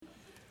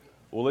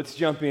Well, let's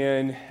jump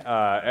in.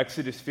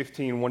 Exodus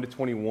 15, 1 to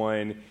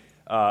 21,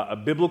 a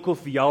biblical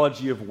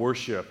theology of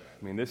worship.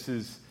 I mean, this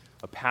is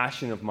a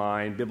passion of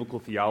mine, biblical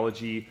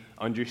theology,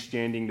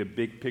 understanding the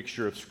big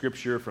picture of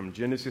Scripture from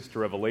Genesis to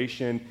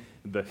Revelation,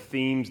 the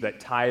themes that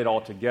tie it all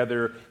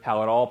together,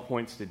 how it all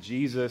points to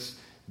Jesus.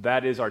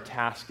 That is our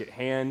task at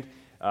hand.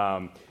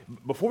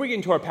 Before we get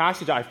into our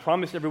passage, I've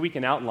promised every week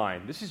an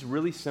outline. This is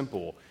really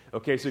simple.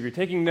 Okay, so if you're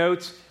taking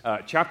notes,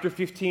 chapter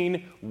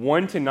 15,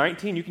 1 to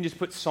 19, you can just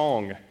put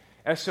song,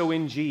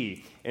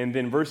 S-O-N-G, and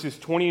then verses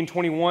 20 and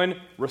 21,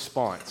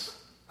 response.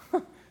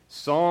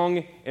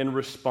 Song and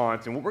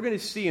response. And what we're going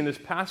to see in this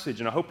passage,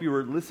 and I hope you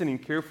were listening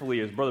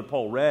carefully as Brother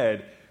Paul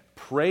read,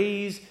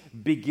 praise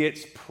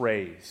begets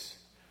praise.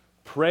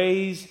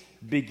 Praise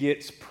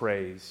begets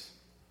praise.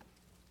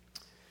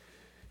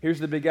 Here's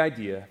the big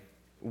idea.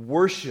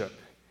 Worship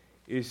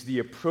is the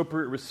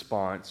appropriate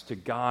response to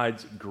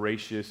God's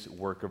gracious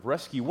work of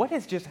rescue. What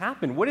has just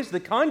happened? What is the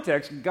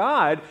context?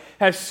 God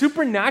has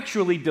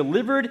supernaturally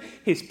delivered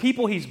his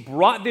people. He's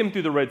brought them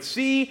through the Red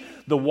Sea.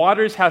 The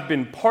waters have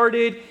been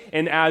parted.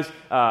 And as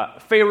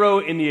Pharaoh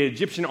and the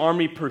Egyptian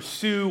army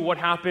pursue, what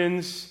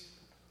happens?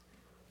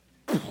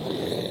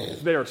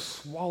 They are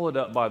swallowed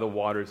up by the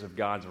waters of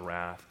God's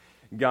wrath.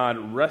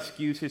 God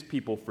rescues his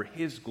people for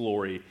his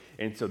glory,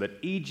 and so that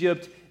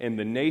Egypt and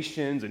the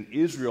nations and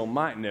Israel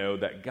might know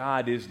that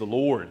God is the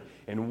Lord.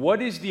 And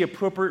what is the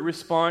appropriate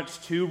response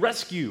to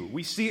rescue?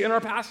 We see in our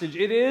passage,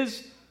 it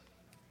is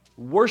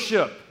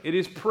worship. It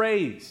is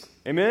praise.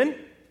 Amen?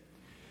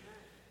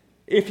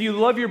 If you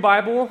love your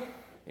Bible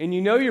and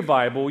you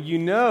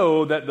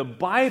know that the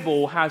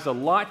Bible has a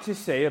lot to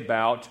say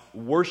about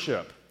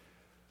worship.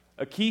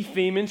 A key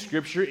theme in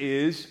Scripture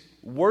is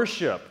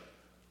worship.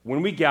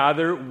 When we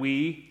gather,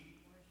 we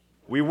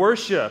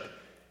worship.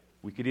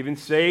 We could even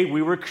say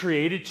we were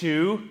created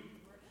to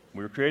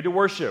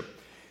worship.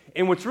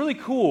 And what's really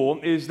cool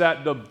is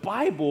that the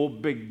Bible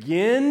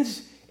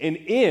begins and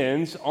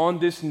ends on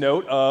this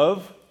note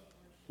of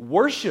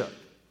worship.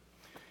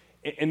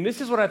 And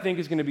this is what I think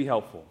is going to be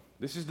helpful.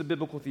 This is the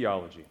biblical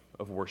theology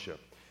of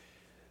worship.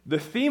 The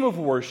theme of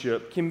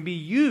worship can be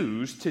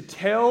used to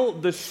tell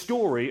the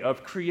story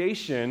of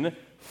creation,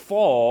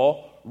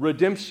 fall,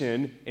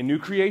 redemption, and new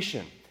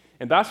creation.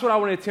 And that's what I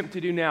want to attempt to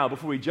do now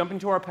before we jump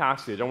into our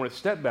passage. I want to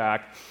step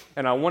back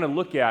and I want to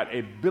look at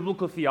a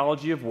biblical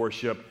theology of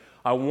worship.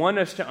 I want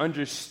us to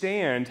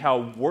understand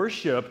how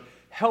worship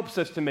helps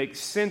us to make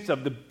sense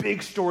of the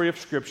big story of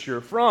Scripture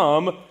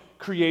from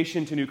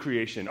creation to new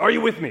creation. Are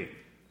you with me?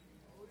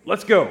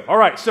 Let's go. All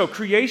right, so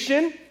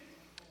creation,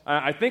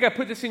 I think I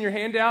put this in your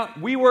handout.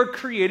 We were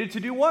created to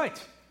do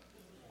what?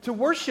 To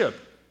worship.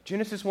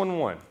 Genesis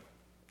 1:1.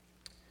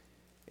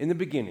 In the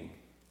beginning,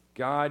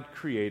 God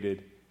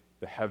created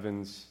the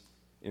heavens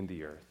and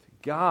the earth.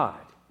 God,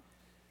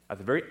 at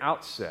the very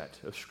outset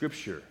of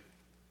Scripture,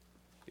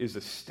 is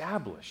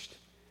established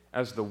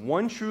as the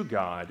one true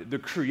God, the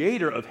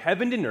creator of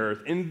heaven and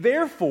earth, and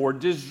therefore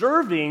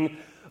deserving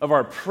of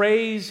our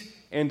praise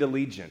and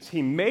allegiance.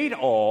 He made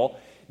all,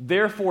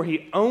 therefore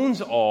he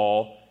owns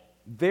all,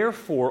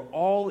 therefore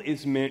all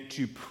is meant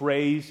to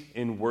praise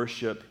and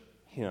worship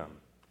him.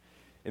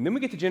 And then we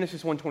get to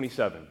Genesis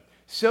 1:27.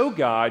 So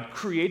God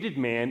created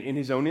man in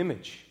his own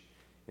image.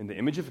 In the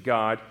image of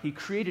God, he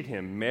created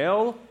him.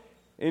 Male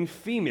and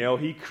female,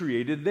 he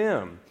created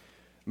them.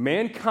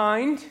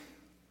 Mankind,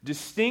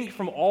 distinct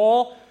from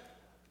all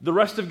the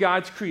rest of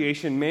God's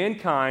creation,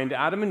 mankind,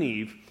 Adam and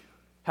Eve,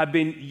 have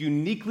been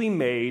uniquely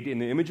made in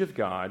the image of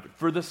God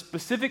for the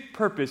specific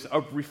purpose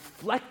of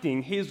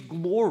reflecting his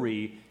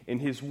glory in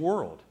his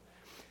world.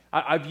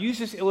 I've used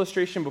this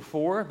illustration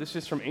before. This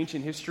is from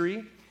ancient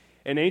history.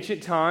 In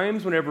ancient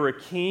times, whenever a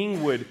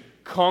king would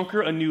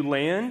conquer a new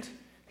land,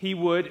 he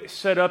would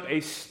set up a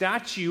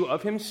statue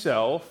of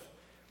himself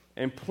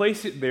and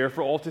place it there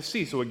for all to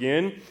see. So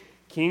again,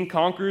 king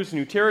conquers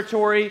new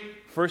territory.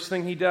 First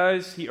thing he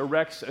does, he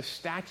erects a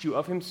statue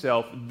of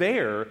himself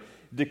there,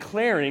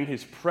 declaring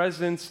his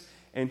presence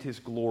and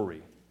his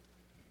glory.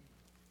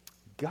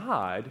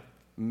 God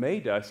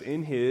made us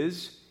in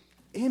his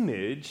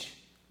image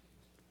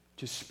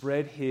to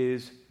spread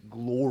his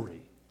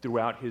glory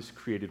throughout his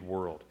created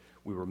world.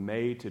 We were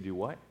made to do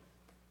what?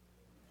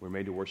 We were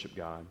made to worship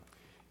God.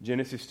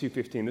 Genesis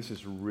 2:15, this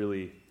is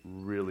really,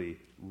 really,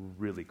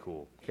 really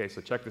cool. Okay, so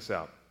check this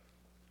out.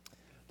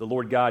 The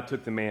Lord God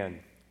took the man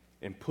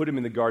and put him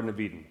in the Garden of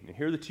Eden. And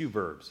here are the two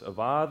verbs,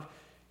 avad,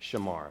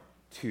 shamar,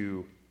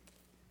 to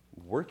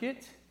work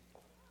it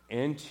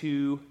and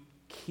to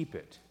keep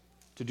it.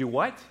 To do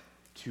what?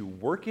 To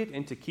work it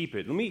and to keep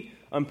it. Let me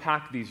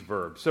unpack these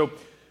verbs. So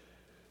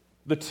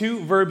the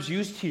two verbs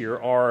used here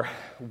are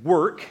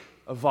work,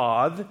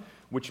 avad,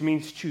 which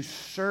means to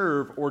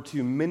serve or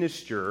to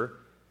minister,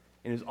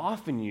 and is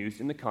often used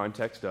in the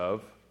context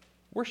of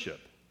worship.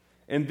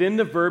 And then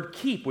the verb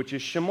keep, which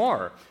is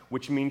shamar,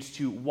 which means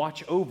to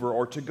watch over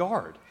or to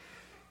guard.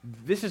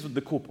 This is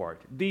the cool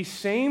part. These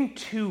same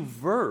two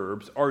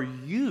verbs are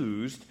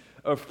used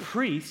of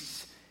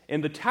priests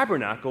in the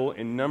tabernacle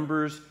in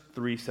Numbers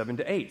 3,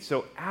 7-8.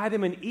 So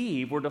Adam and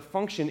Eve were to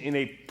function in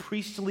a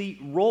priestly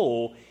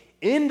role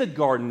in the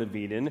Garden of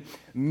Eden,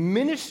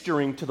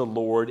 ministering to the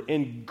Lord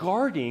and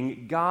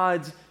guarding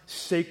God's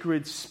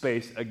sacred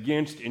space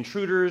against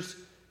intruders,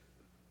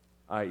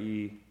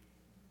 i.e.,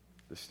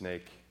 the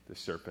snake, the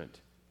serpent,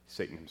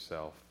 Satan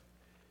himself.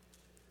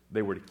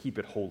 They were to keep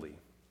it holy.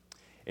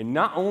 And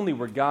not only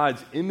were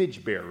God's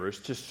image bearers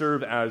to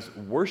serve as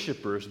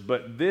worshipers,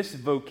 but this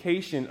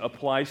vocation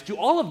applies to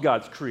all of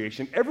God's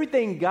creation.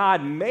 Everything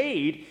God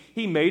made,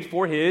 he made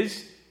for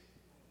his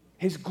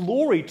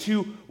glory,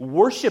 to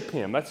worship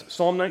him. That's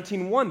Psalm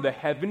 19:1. The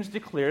heavens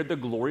declare the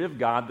glory of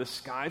God. The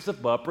skies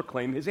above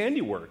proclaim his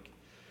handiwork.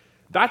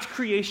 That's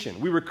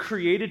creation. We were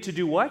created to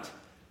do what?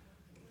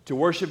 To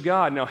worship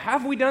God. Now,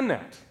 have we done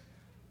that?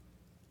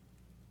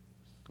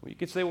 Well, you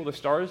could say, well, the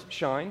stars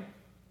shine,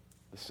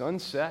 the sun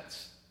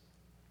sets,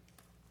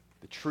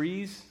 the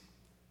trees.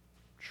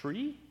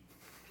 Tree?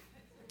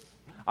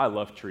 I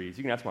love trees.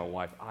 You can ask my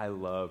wife. I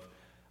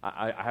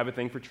have a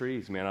thing for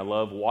trees, man. I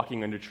love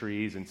walking under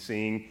trees and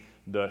seeing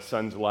the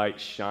sun's light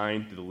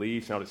shine through the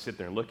leaves, and I'll just sit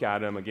there and look at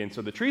them again.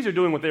 So the trees are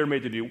doing what they were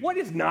made to do. What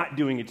is not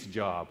doing its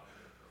job?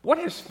 What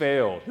has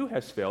failed? Who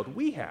has failed?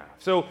 We have.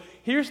 So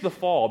here's the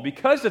fall.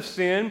 Because of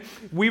sin,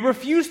 we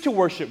refuse to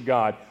worship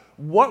God.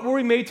 What were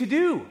we made to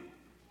do?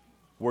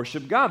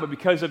 Worship God. But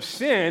because of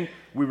sin,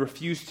 we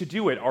refuse to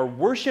do it. Our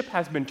worship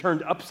has been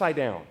turned upside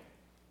down.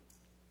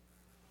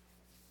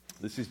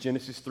 This is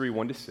Genesis 3,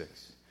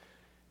 1-6.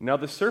 Now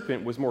the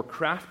serpent was more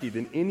crafty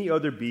than any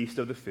other beast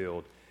of the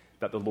field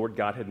that the Lord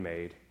God had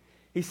made.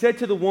 He said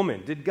to the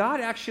woman, "Did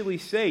God actually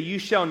say, 'You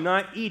shall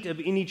not eat of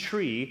any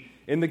tree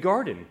in the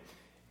garden'?"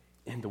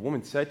 And the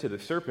woman said to the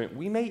serpent,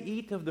 "We may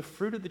eat of the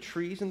fruit of the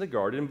trees in the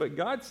garden, but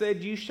God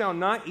said, 'You shall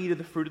not eat of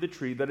the fruit of the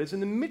tree that is in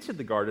the midst of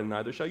the garden,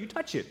 neither shall you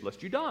touch it,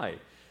 lest you die.'"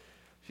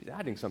 She's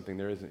adding something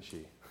there, isn't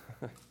she?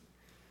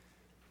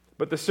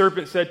 But the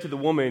serpent said to the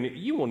woman,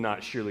 "You will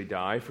not surely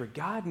die, for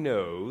God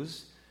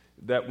knows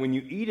that when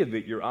you eat of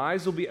it, your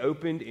eyes will be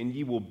opened, and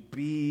you will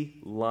be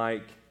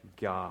like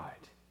God,"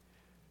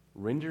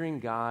 rendering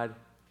God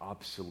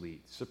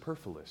obsolete,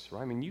 superfluous,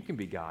 right? I mean, you can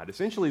be God.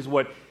 Essentially is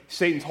what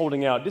Satan's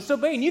holding out.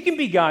 Disobeying. You can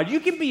be God. You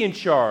can be in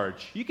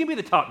charge. You can be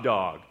the top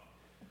dog.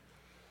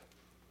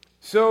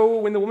 So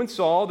when the woman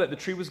saw that the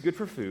tree was good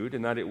for food,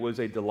 and that it was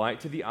a delight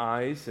to the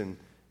eyes, and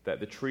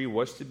that the tree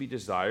was to be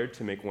desired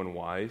to make one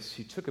wise,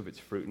 she took of its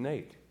fruit and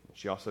ate.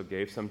 She also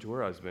gave some to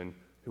her husband,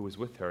 who was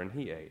with her, and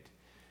he ate.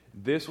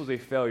 This was a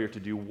failure to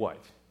do what?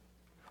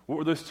 What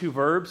were those two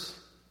verbs?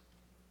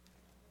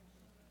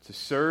 To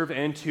serve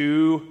and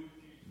to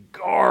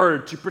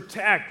guard, to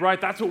protect, right?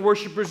 That's what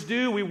worshipers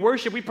do. We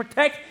worship, we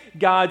protect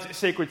God's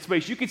sacred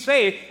space. You could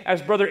say,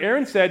 as Brother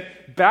Aaron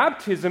said,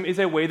 baptism is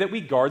a way that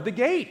we guard the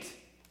gate.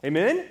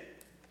 Amen?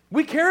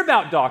 We care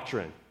about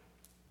doctrine.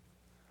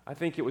 I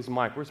think it was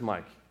Mike. Where's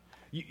Mike?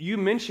 You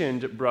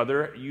mentioned,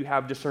 brother, you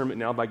have discernment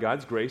now by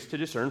God's grace to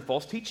discern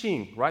false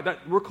teaching, right?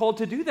 That we're called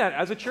to do that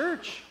as a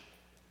church.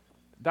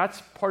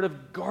 That's part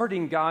of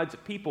guarding God's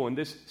people in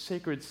this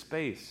sacred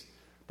space,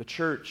 the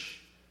church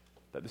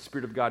that the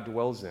Spirit of God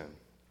dwells in.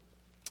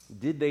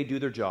 Did they do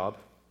their job?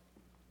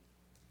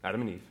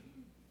 Adam and Eve?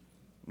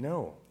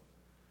 No.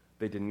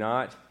 They did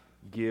not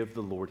give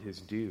the Lord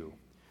his due.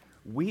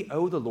 We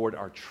owe the Lord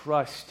our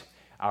trust,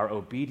 our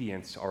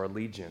obedience, our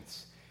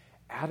allegiance.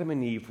 Adam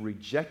and Eve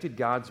rejected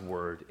God's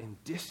word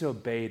and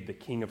disobeyed the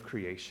King of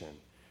creation.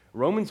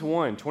 Romans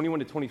 1,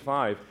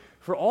 21-25,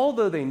 "For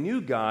although they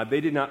knew God,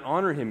 they did not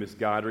honor him as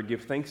God or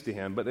give thanks to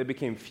him, but they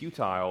became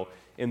futile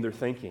in their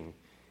thinking,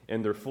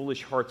 and their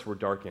foolish hearts were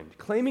darkened.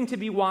 Claiming to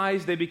be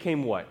wise, they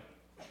became" what?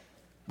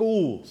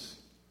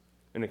 "Fools,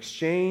 and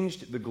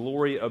exchanged the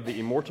glory of the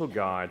immortal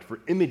God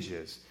for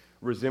images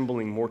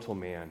resembling mortal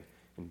man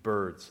and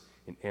birds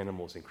and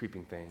animals and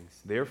creeping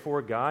things.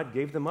 Therefore God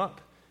gave them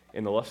up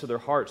in the lust of their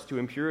hearts to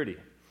impurity,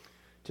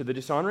 to the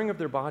dishonoring of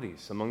their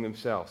bodies among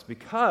themselves.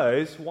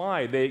 Because,"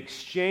 why? "They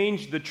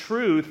exchanged the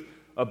truth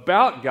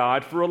about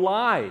God for a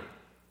lie,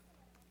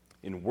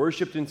 and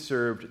worshipped and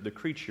served the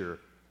creature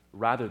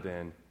rather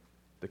than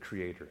the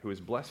Creator, who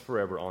is blessed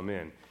forever.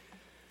 Amen."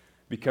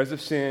 Because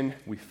of sin,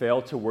 we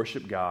fail to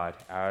worship God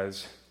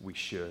as we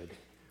should.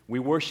 We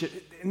worship,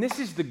 and this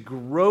is the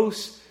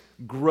gross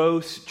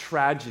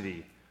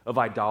tragedy of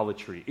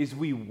idolatry, is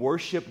we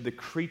worship the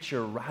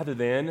creature rather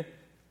than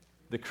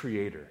the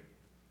Creator.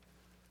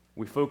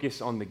 We focus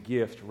on the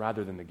gift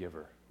rather than the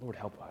giver. Lord,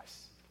 help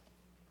us.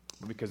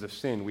 But because of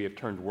sin, we have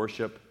turned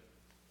worship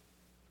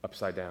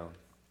upside down.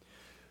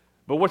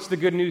 But what's the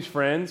good news,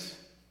 friends?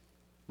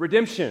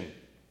 Redemption.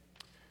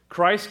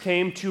 Christ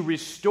came to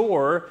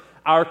restore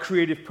our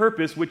creative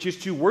purpose, which is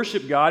to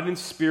worship God in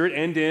spirit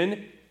and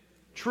in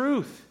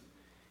truth.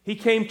 He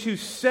came to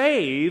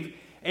save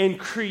and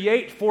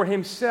create for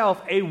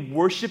himself a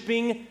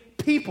worshiping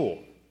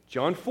people.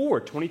 John 4,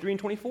 23 and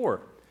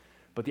 24.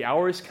 "But the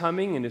hour is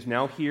coming and is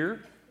now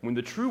here when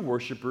the true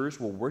worshipers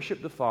will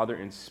worship the Father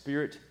in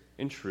spirit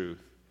and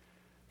truth.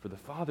 For the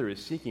Father is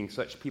seeking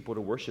such people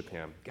to worship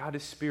him. God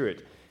is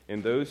spirit,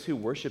 and those who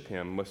worship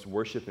him must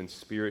worship in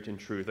spirit and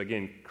truth.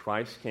 Again,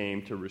 Christ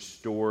came to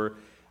restore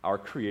our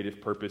creative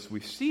purpose. We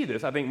see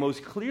this, I think,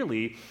 most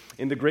clearly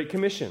in the Great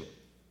Commission.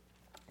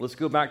 Let's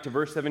go back to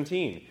verse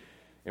 17.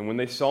 And when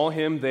they saw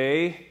him,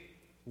 they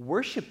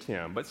worshiped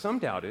him, but some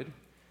doubted.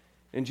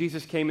 And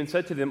Jesus came and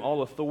said to them,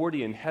 all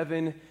authority in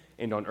heaven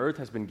and on earth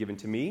has been given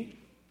to me.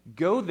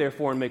 Go,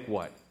 therefore, and make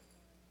what?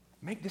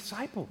 Make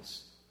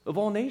disciples of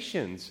all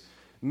nations.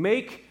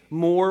 Make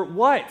more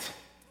what?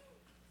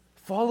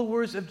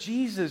 Followers of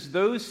Jesus,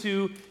 those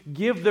who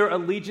give their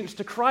allegiance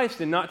to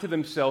Christ and not to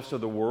themselves or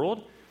the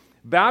world,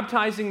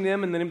 baptizing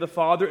them in the name of the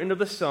Father and of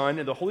the Son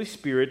and the Holy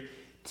Spirit,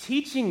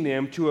 teaching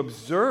them to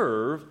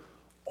observe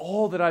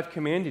all that I've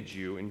commanded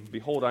you, and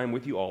behold, I am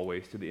with you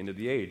always to the end of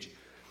the age.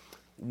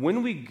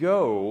 When we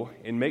go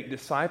and make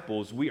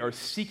disciples, we are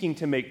seeking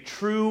to make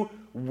true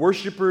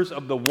worshipers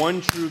of the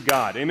one true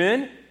God.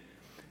 Amen?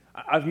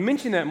 I've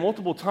mentioned that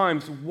multiple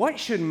times. What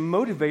should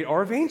motivate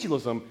our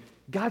evangelism?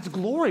 God's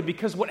glory,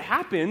 because what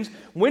happens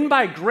when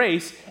by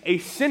grace a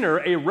sinner,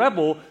 a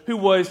rebel who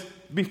was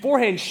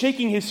beforehand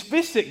shaking his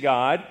fist at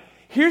God,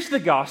 hears the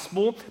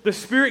gospel, the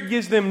Spirit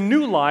gives them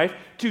new life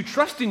to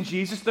trust in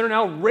Jesus, they're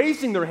now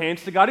raising their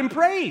hands to God in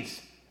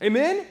praise.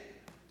 Amen?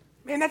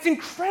 Man, that's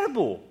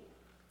incredible.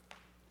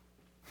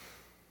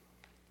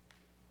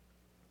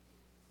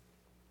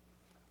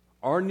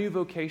 Our new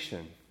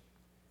vocation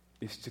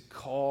is to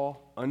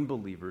call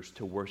unbelievers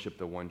to worship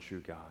the one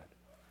true God.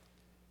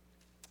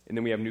 And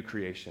then we have new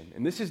creation.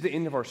 And this is the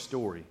end of our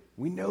story.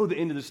 We know the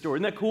end of the story.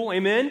 Isn't that cool?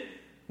 Amen?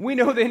 We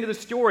know the end of the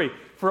story.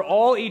 For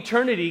all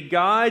eternity,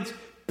 God's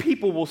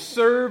people will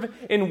serve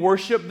and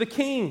worship the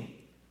King.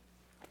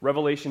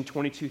 Revelation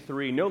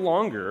 22:3. No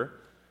longer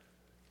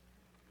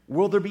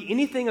will there be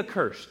anything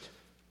accursed,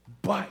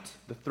 but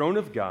the throne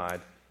of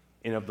God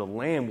and of the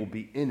Lamb will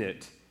be in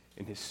it,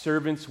 and his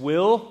servants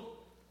will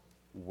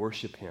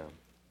worship him.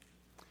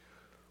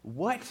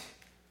 What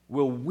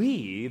will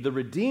we, the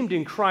redeemed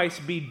in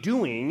Christ, be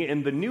doing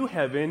in the new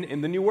heaven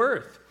and the new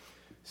earth?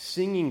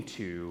 Singing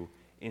to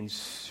and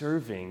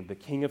serving the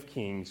King of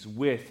Kings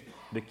with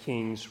the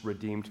King's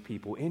redeemed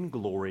people in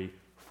glory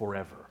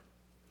forever.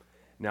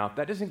 Now, if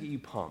that doesn't get you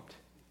pumped,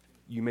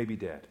 you may be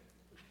dead.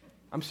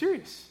 I'm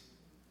serious.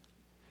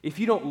 If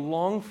you don't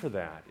long for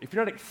that, if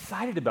you're not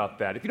excited about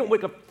that, if you don't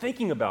wake up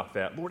thinking about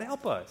that, Lord,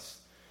 help us.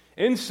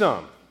 In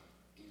sum,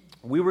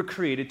 we were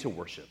created to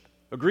worship.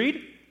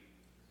 Agreed?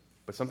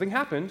 But something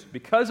happened.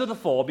 Because of the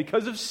fall,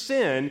 because of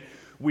sin,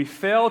 we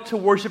failed to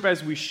worship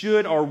as we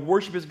should. Our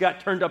worship has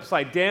got turned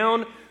upside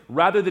down.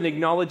 Rather than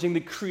acknowledging the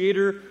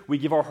Creator, we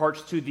give our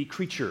hearts to the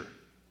creature.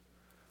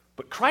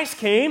 But Christ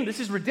came, this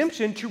is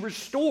redemption, to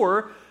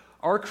restore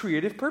our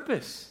creative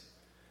purpose.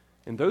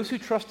 And those who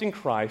trust in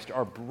Christ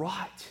are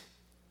brought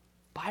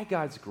by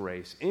God's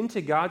grace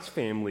into God's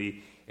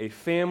family, a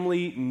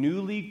family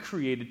newly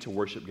created to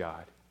worship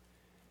God.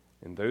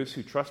 And those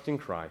who trust in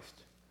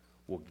Christ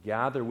will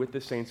gather with the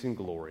saints in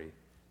glory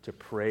to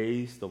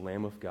praise the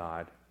Lamb of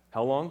God.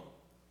 How long?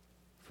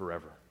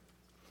 Forever.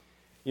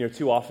 You know,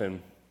 too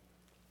often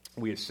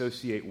we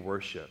associate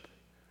worship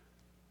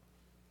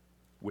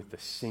with the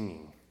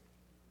singing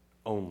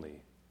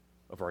only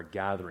of our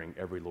gathering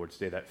every Lord's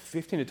Day. That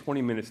 15 to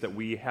 20 minutes that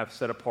we have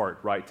set apart,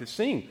 right, to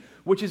sing,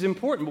 which is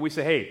important. But we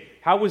say, hey,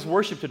 how was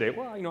worship today?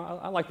 Well, you know,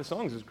 I like the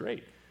songs. It's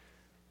great.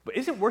 But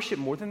isn't worship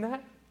more than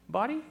that,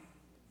 body?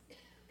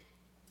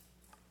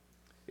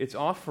 It's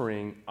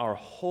offering our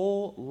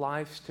whole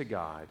lives to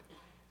God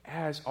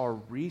as our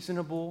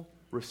reasonable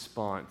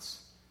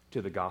response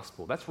to the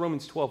gospel. That's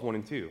Romans 12, 1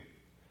 and 2.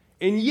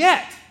 And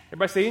yet,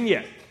 everybody say, and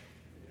yet,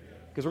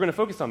 because we're going to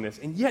focus on this,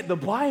 and yet the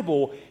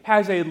Bible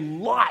has a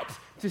lot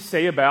to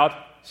say about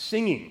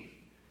singing.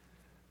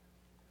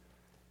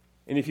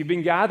 And if you've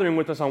been gathering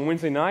with us on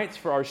Wednesday nights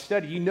for our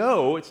study, you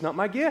know it's not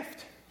my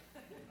gift.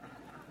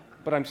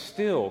 But I'm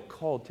still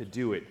called to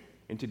do it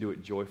and to do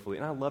it joyfully.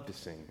 And I love to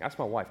sing. Ask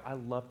my wife. I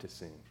love to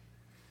sing.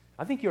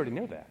 I think you already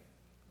know that.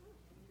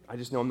 I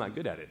just know I'm not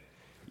good at it.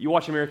 You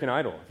watch American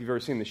Idol, if you've ever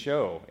seen the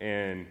show,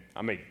 and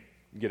I may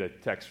get a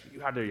text.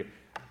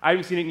 I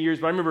haven't seen it in years,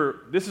 but I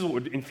remember this is what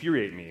would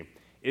infuriate me,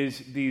 is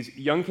these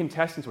young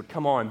contestants would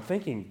come on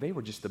thinking they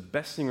were just the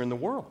best singer in the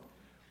world.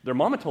 Their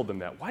mama told them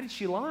that. Why did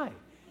she lie?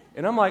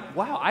 And I'm like,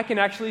 wow, I can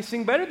actually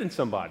sing better than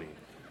somebody.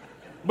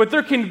 But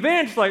they're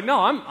convinced, like, no,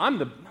 I'm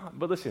the...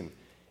 But listen,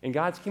 in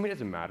God's kingdom, it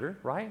doesn't matter,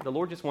 right? The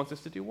Lord just wants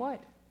us to do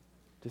what?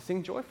 To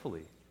sing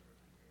joyfully.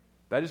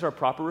 That is our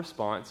proper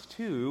response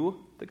to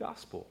the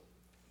gospel.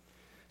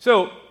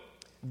 So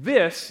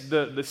this,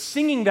 the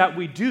singing that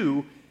we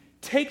do,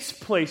 takes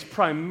place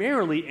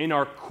primarily in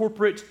our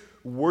corporate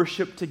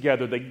worship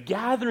together, the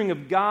gathering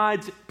of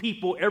God's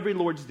people every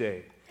Lord's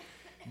Day.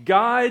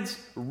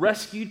 God's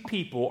rescued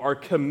people are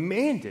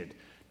commanded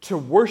to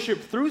worship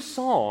through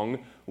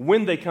song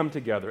when they come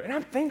together. And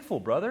I'm thankful,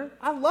 brother.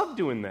 I love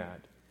doing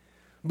that.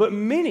 But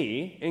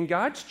many in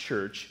God's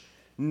church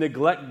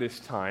neglect this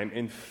time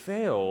and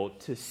fail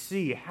to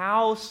see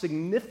how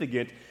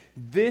significant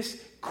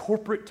this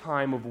corporate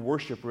time of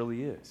worship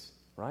really is,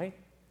 right?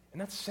 And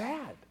that's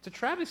sad. It's a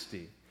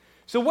travesty.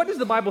 So what does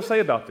the Bible say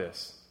about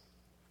this?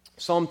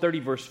 Psalm 30,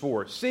 verse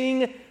 4.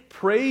 Sing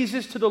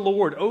praises to the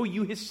Lord, O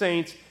you his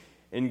saints,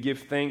 and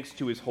give thanks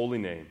to his holy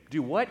name.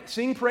 Do what?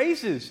 Sing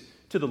praises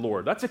to the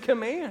Lord. That's a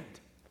command.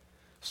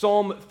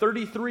 Psalm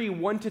 33,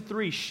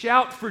 1-3.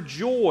 Shout for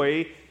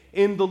joy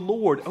in the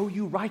Lord, O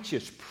you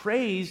righteous.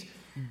 Praise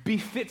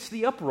befits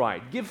the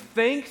upright. Give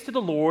thanks to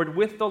the Lord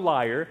with the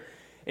lyre.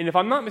 And if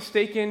I'm not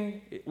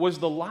mistaken, was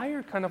the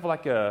lyre kind of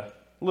like a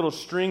little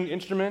stringed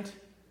instrument?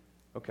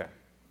 Okay.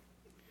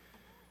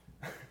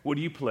 What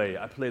do you play?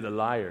 I play the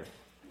lyre.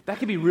 That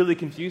could be really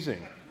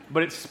confusing,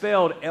 but it's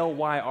spelled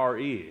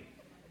L-Y-R-E.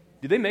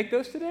 Do they make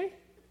those today?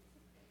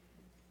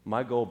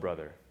 My goal,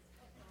 brother,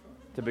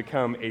 to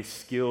become a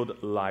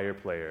skilled lyre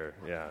player.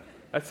 Yeah,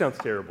 that sounds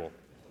terrible.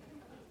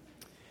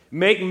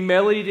 Make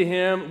melody to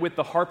him with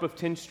the harp of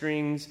 10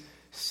 strings.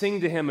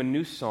 Sing to him a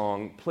new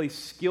song. Play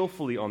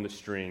skillfully on the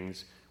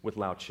strings with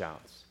loud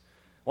shouts.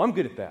 Well, I'm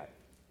good at that,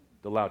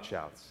 the loud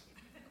shouts.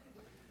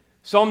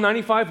 Psalm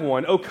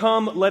 95:1. Oh,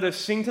 come, let us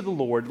sing to the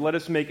Lord. Let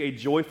us make a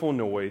joyful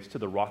noise to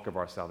the rock of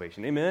our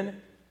salvation.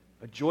 Amen?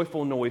 A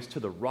joyful noise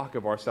to the rock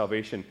of our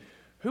salvation.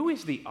 Who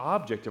is the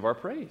object of our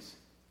praise?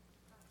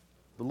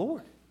 The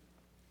Lord.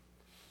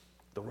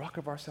 The rock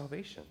of our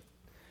salvation.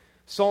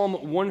 Psalm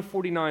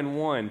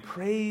 149:1.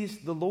 Praise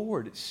the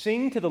Lord.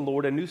 Sing to the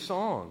Lord a new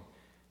song.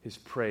 His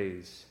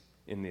praise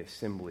in the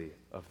assembly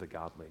of the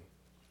godly.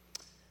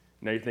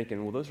 Now you're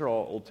thinking, well, those are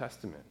all Old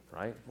Testament,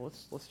 right? Well,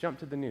 let's jump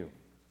to the New.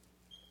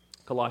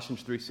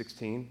 Colossians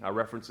 3:16, I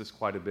reference this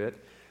quite a bit.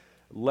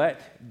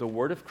 Let the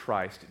word of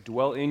Christ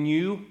dwell in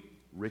you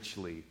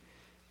richly,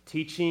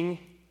 teaching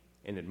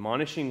and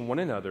admonishing one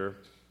another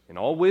in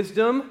all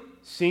wisdom,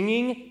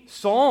 singing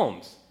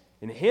psalms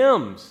and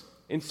hymns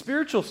and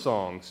spiritual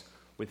songs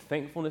with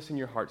thankfulness in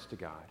your hearts to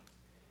God.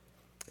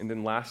 And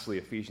then lastly,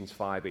 Ephesians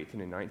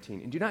 5:18 and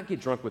 19. And do not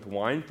get drunk with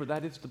wine, for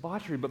that is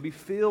debauchery, but be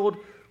filled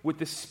with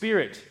the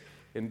Spirit.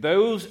 And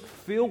those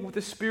filled with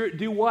the Spirit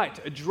do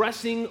what?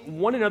 Addressing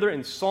one another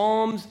in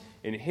psalms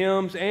and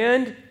hymns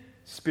and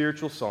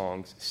spiritual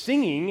songs,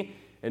 singing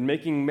and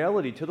making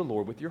melody to the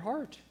Lord with your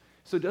heart.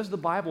 So does the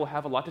Bible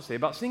have a lot to say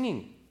about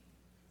singing?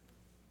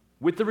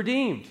 With the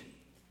redeemed,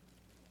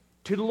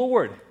 to the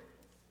Lord,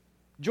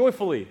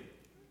 joyfully,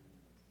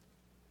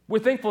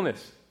 with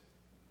thankfulness.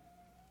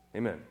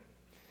 Amen.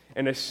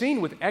 And as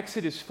seen with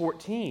Exodus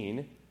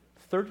 14,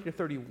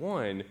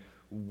 30-31,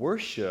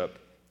 worship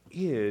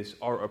is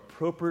our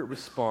appropriate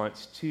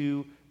response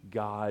to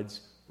God's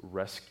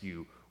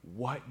rescue.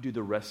 What do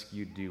the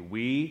rescued do?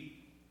 We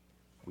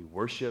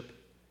worship,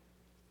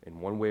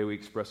 and one way we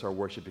express our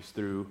worship is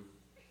through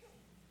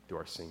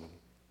our singing.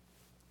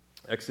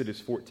 Exodus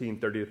 14,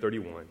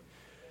 30-31.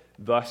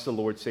 Thus the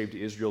Lord saved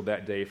Israel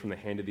that day from the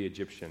hand of the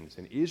Egyptians.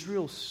 And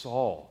Israel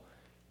saw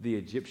the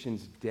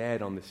Egyptians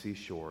dead on the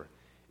seashore.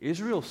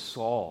 Israel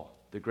saw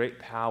the great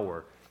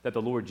power that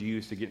the Lord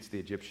used against the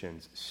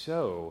Egyptians.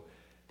 So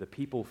the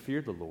people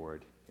feared the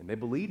Lord, and they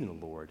believed in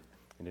the Lord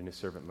and in his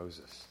servant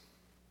Moses.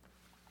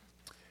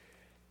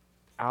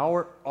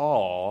 Our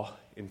awe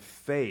and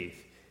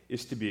faith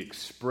is to be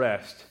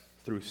expressed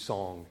through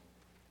song,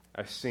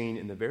 as seen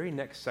in the very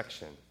next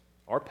section,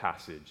 our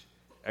passage,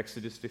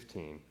 Exodus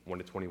 15,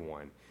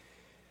 1-21.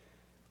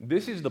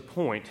 This is the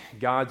point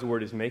God's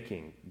word is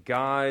making.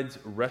 God's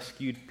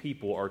rescued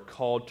people are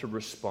called to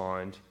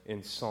respond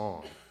in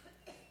song.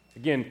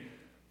 Again,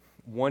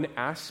 one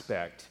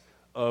aspect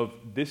of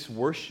this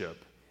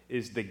worship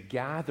is the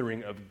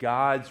gathering of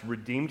God's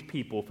redeemed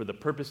people for the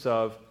purpose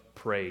of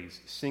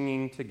praise,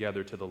 singing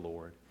together to the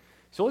Lord.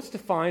 So let's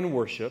define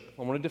worship.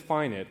 I want to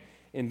define it,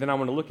 and then I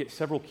want to look at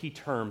several key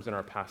terms in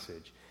our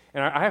passage.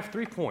 And I have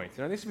 3 points,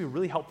 and this would be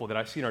really helpful that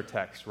I see in our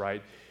text,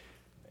 right?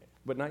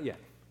 But not yet.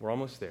 We're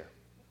almost there.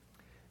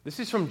 This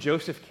is from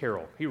Joseph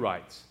Carroll. He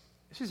writes,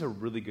 this is a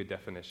really good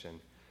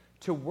definition.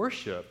 To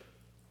worship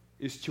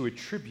is to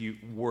attribute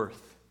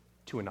worth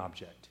to an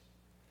object.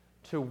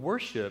 To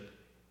worship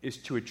is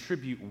to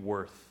attribute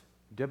worth,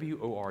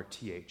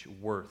 W-O-R-T-H,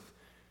 worth,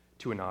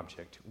 to an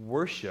object.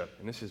 Worship,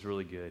 and this is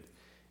really good,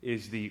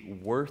 is the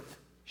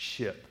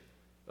worth-ship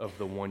of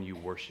the one you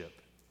worship.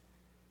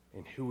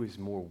 And who is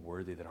more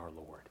worthy than our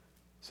Lord?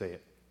 Say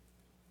it.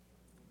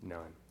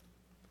 None.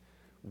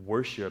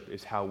 Worship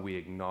is how we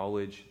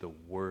acknowledge the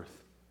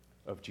worth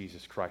of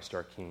Jesus Christ,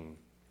 our King.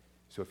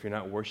 So if you're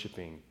not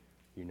worshiping,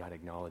 you're not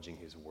acknowledging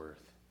his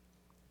worth.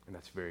 And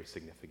that's very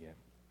significant.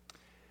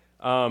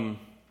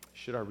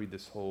 Should I read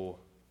this whole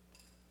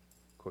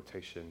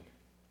quotation?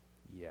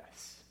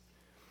 Yes.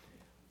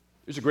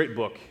 There's a great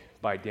book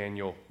by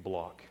Daniel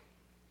Block.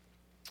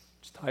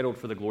 It's titled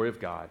For the Glory of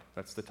God.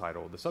 That's the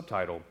title. The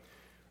subtitle,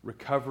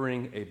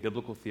 Recovering a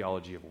Biblical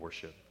Theology of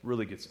Worship.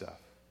 Really good stuff.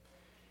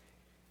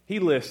 He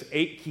lists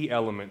 8 key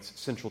elements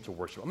central to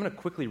worship. I'm going to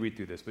quickly read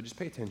through this, but just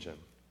pay attention.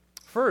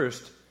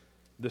 First,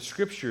 the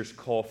scriptures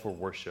call for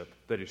worship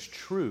that is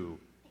true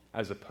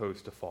as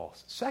opposed to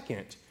false.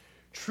 Second,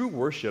 true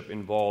worship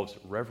involves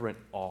reverent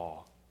awe.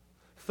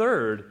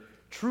 Third,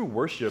 true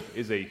worship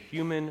is a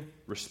human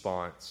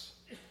response.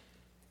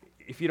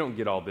 If you don't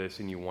get all this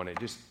and you want it,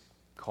 just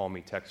Call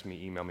me, text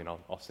me, email me, and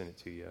I'll send it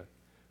to you.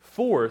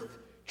 Fourth,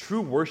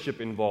 true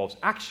worship involves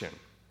action.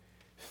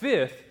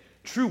 Fifth,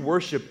 true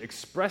worship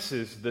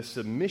expresses the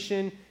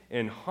submission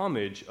and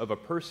homage of a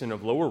person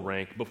of lower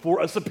rank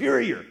before a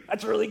superior.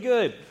 That's really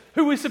good.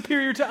 Who is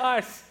superior to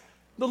us?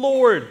 The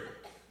Lord.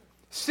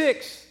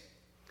 Six,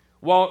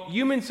 while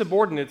human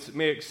subordinates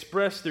may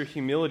express their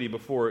humility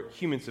before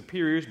human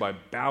superiors by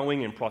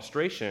bowing and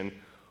prostration,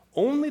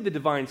 only the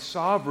divine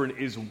sovereign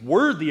is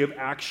worthy of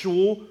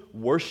actual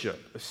worship,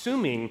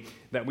 assuming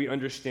that we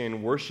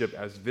understand worship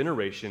as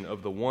veneration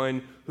of the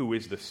one who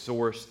is the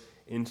source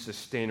and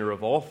sustainer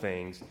of all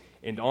things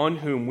and on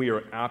whom we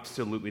are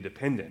absolutely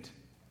dependent.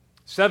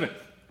 Seventh,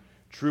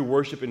 true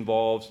worship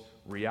involves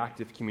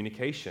reactive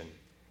communication.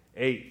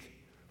 Eighth,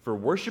 for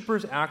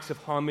worshipers' acts of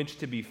homage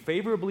to be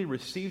favorably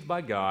received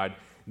by God,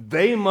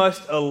 they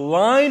must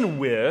align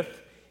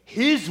with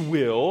His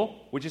will,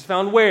 which is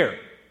found where?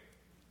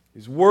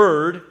 His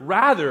word,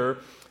 rather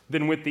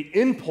than with the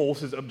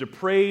impulses of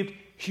depraved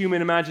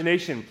human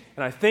imagination.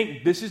 And I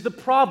think this is the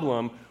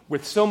problem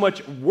with so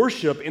much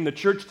worship in the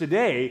church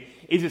today,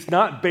 is it's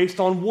not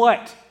based on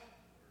what?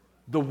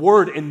 The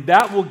word. And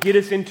that will get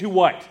us into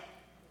what?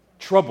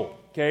 Trouble.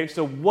 Okay,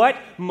 so what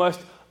must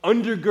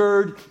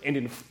undergird and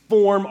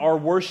inform our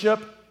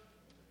worship?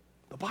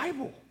 The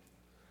Bible.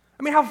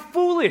 I mean, how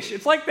foolish.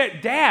 It's like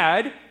that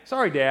dad,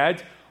 sorry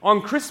dads,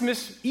 on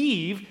Christmas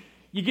Eve,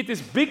 you get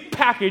this big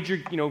package,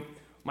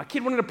 my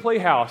kid wanted a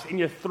playhouse, and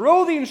you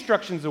throw the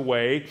instructions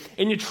away,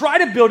 and you try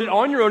to build it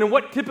on your own, and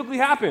what typically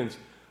happens?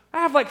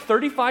 I have like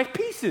 35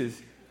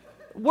 pieces.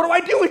 What do I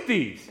do with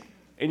these?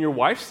 And your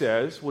wife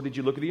says, well, did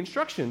you look at the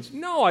instructions?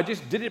 No, I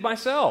just did it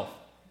myself.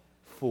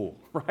 Fool,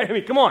 right? I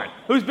mean, come on.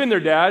 Who's been there,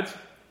 dads?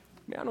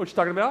 Man, I know what you're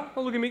talking about.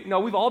 Don't look at me. No,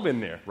 we've all been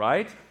there,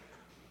 right?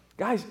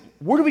 Guys,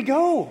 where do we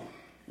go?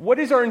 What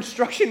is our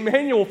instruction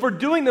manual for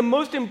doing the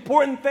most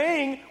important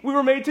thing we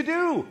were made to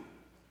do?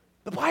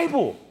 The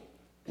Bible,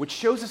 which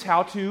shows us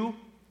how to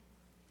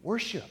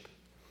worship.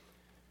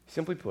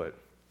 Simply put,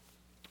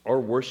 our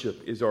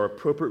worship is our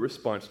appropriate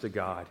response to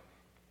God,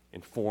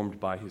 informed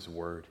by His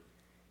Word.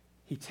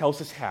 He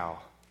tells us how,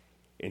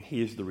 and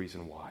He is the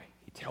reason why.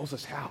 He tells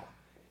us how,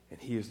 and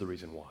He is the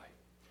reason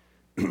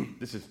why.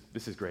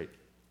 This is great.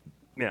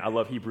 Man, I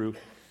love Hebrew.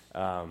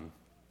 I've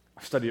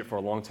studied it for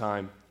a long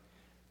time.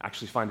 I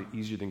actually find it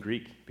easier than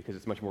Greek because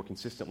it's much more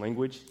consistent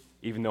language,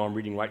 even though I'm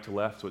reading right to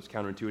left, so it's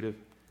counterintuitive.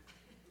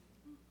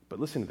 But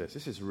listen to this.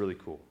 This is really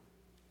cool.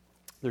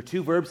 There are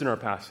two verbs in our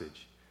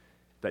passage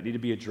that need to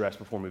be addressed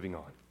before moving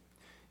on.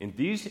 And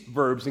these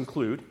verbs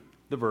include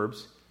the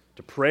verbs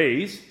to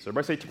praise, so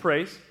everybody say to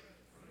praise,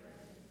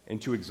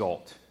 and to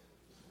exalt.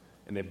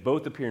 And they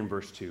both appear in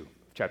verse 2,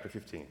 chapter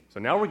 15. So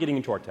now we're getting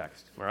into our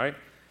text, all right?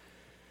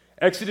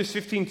 Exodus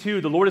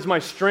 15:2, the Lord is my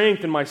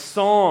strength and my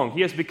song.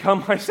 He has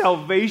become my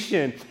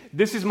salvation.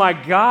 This is my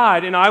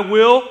God, and I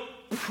will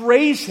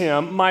praise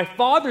Him, my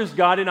Father's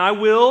God, and I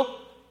will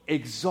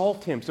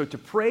exalt Him. So to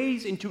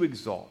praise and to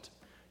exalt.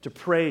 To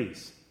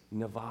praise,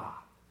 navah.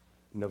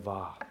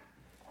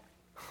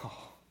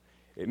 Oh,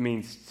 it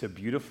means to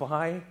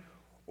beautify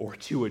or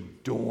to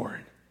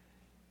adorn.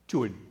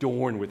 To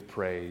adorn with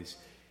praise.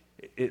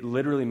 It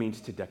literally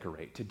means to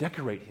decorate. To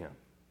decorate Him.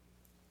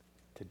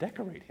 To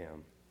decorate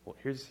Him. Well,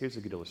 here's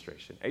a good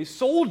illustration. A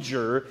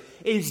soldier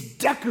is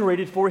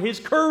decorated for his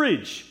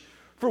courage,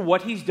 for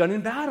what he's done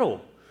in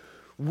battle.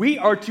 We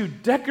are to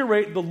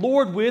decorate the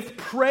Lord with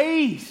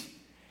praise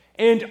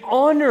and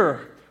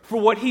honor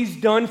for what He's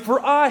done for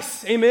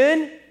us.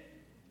 Amen?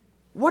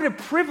 What a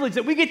privilege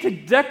that we get to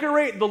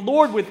decorate the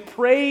Lord with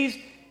praise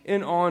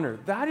and honor.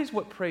 That is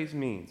what praise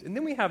means. And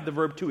then we have the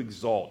verb to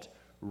exalt,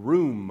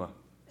 room.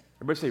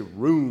 Everybody say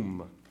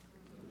room.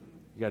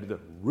 You got to do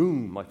the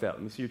room like that.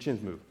 Let me see your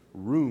chins move.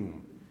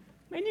 Room.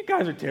 Man, you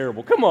guys are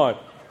terrible. Come on.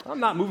 I'm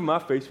not moving my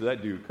face for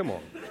that dude. Come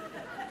on.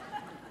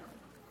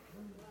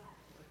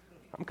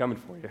 I'm coming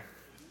for you.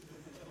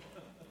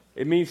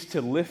 It means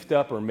to lift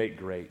up or make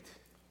great.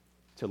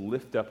 To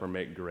lift up or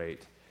make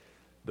great.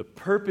 The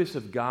purpose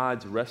of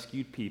God's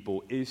rescued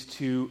people is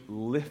to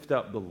lift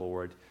up the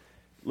Lord.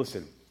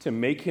 Listen, to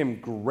make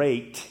Him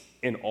great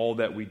in all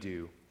that we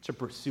do. To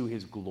pursue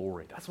His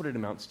glory. That's what it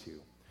amounts to.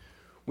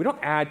 We don't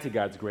add to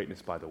God's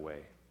greatness, by the way,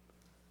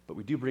 but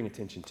we do bring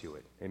attention to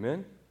it.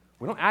 Amen?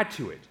 We don't add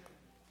to it.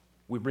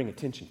 We bring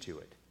attention to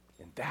it.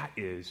 And that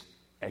is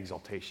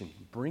exaltation,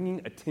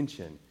 bringing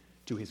attention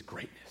to His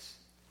greatness.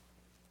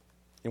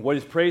 And what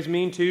does praise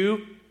mean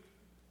to?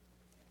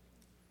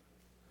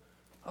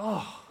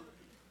 Oh,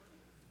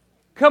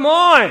 come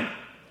on!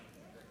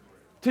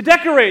 To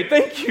decorate,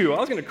 thank you. I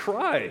was going to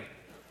cry.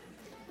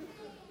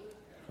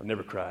 I've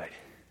never cried.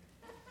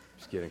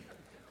 Just kidding.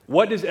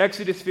 What does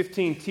Exodus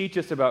 15 teach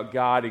us about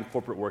God in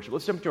corporate worship?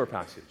 Let's jump to our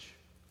passage.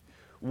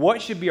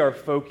 What should be our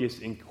focus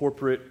in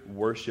corporate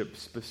worship,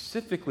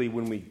 specifically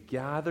when we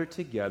gather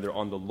together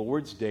on the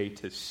Lord's Day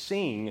to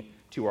sing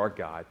to our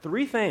God?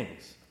 Three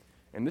things,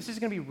 and this is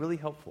going to be really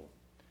helpful.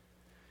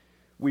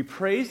 We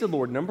praise the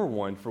Lord, number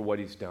one, for what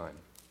He's done.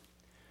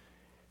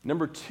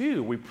 Number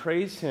two, we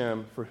praise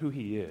Him for who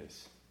He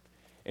is.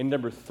 And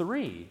number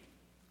three,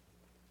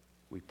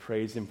 we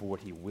praise him for what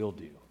he will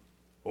do.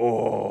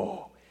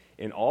 Oh!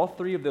 And all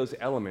three of those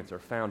elements are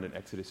found in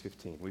Exodus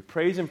 15. We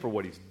praise him for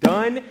what he's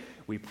done,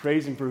 we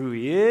praise him for who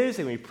he is,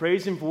 and we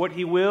praise him for what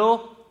he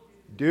will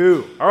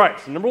do. All right,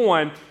 so number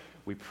one,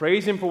 we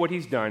praise him for what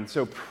he's done.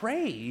 So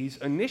praise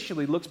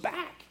initially looks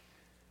back.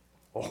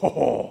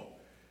 Oh!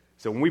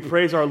 So when we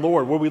praise our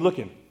Lord, where are we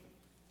looking?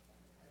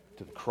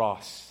 To the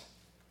cross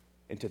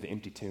and to the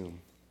empty tomb.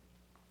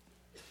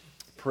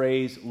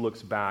 Praise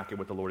looks back at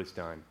what the Lord has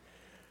done.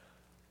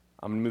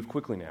 I'm going to move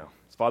quickly now.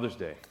 It's Father's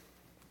Day.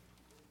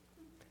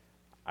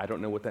 I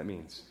don't know what that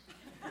means.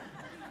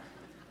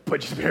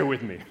 But just bear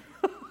with me.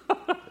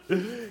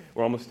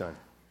 We're almost done.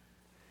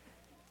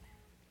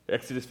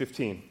 Exodus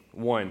 15,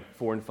 1,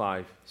 4 and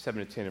 5,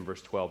 7 to 10, and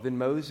verse 12. Then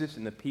Moses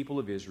and the people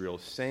of Israel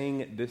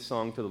sang this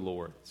song to the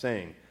Lord,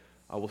 saying,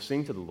 I will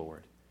sing to the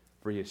Lord,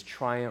 for he has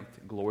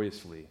triumphed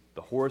gloriously.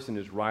 The horse and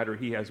his rider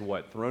he has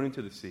what? Thrown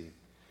into the sea.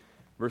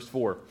 Verse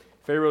 4,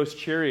 Pharaoh's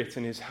chariots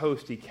and his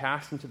host he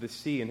cast into the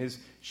sea, and his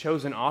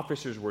chosen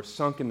officers were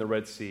sunk in the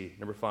Red Sea.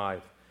 Number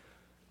 5,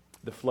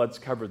 the floods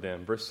covered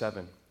them. Verse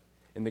 7,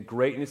 in the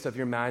greatness of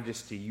your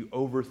majesty you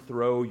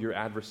overthrow your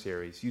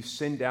adversaries. You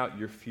send out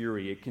your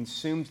fury. It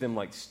consumes them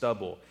like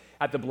stubble.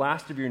 At the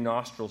blast of your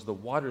nostrils, the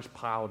waters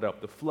piled up.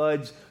 The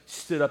floods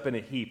stood up in a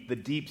heap. The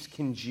deeps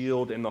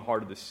congealed in the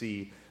heart of the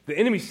sea. The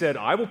enemy said,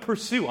 I will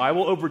pursue. I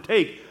will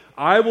overtake.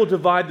 I will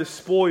divide the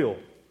spoil.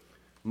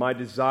 My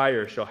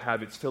desire shall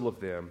have its fill of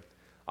them.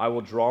 I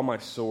will draw my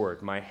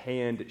sword. My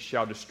hand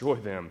shall destroy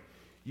them.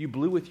 You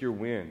blew with your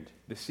wind.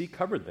 The sea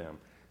covered them.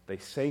 They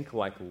sank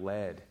like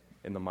lead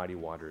in the mighty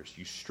waters.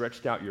 You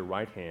stretched out your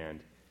right hand.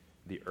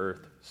 The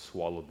earth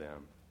swallowed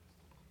them.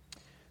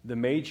 The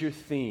major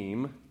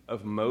theme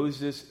of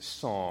Moses'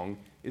 song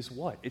is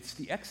what? It's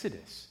the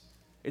Exodus.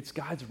 It's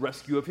God's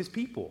rescue of his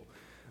people.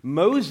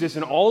 Moses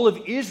and all of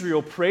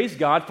Israel praise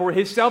God for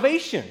his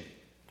salvation.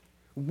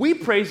 We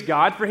praise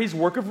God for his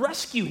work of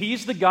rescue. He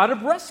is the God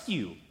of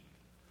rescue.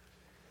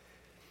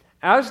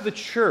 As the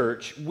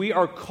church, we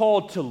are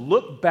called to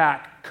look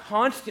back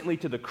constantly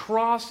to the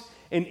cross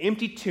and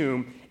empty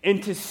tomb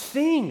and to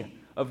sing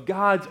of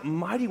God's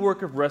mighty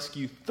work of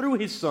rescue through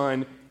his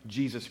Son,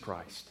 Jesus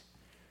Christ.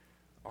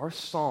 Our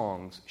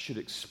songs should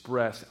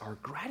express our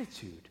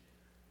gratitude.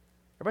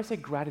 Everybody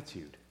say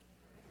gratitude.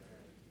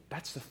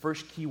 That's the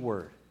first key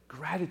word.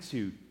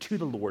 Gratitude to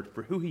the Lord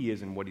for who he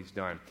is and what he's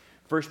done.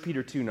 1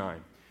 Peter 2:9.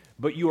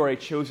 But you are a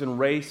chosen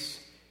race,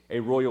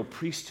 a royal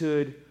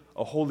priesthood,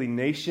 a holy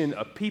nation,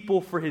 a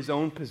people for his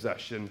own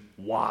possession.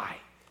 Why?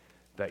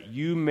 That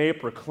you may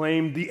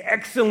proclaim the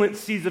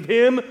excellencies of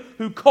him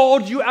who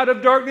called you out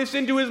of darkness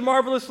into his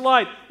marvelous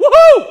light.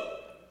 Woohoo!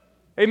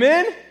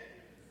 Amen?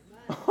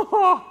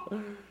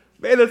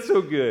 Man, that's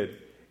so good.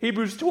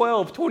 Hebrews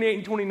 12, 28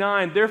 and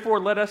 29. Therefore,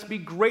 let us be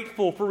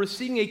grateful for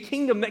receiving a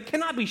kingdom that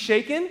cannot be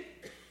shaken.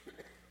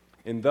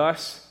 And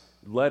thus,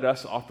 let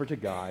us offer to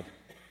God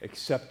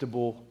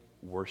acceptable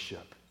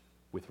worship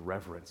with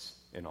reverence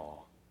and awe.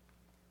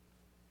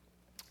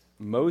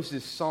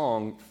 Moses'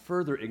 song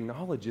further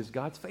acknowledges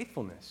God's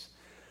faithfulness.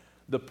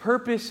 The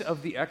purpose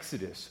of the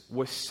Exodus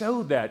was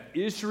so that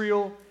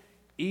Israel,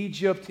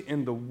 Egypt,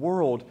 and the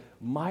world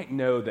might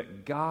know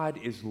that God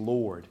is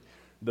Lord,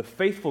 the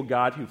faithful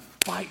God who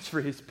fights for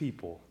his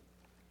people,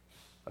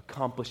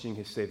 accomplishing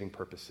his saving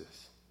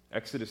purposes.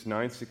 Exodus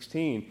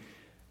 9:16,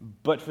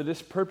 but for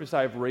this purpose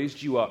I have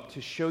raised you up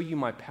to show you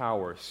my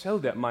power, so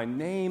that my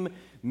name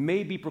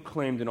may be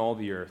proclaimed in all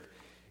the earth.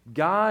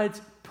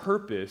 God's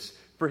purpose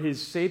for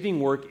his saving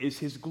work is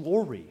his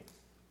glory,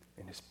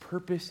 and his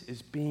purpose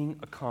is being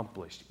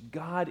accomplished.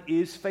 God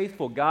is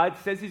faithful. God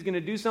says he's going to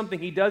do something.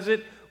 He does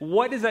it.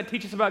 What does that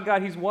teach us about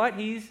God? He's what?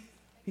 He's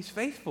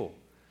faithful.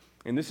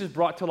 And this is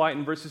brought to light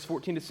in verses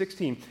 14 to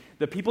 16.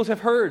 The peoples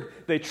have heard,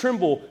 they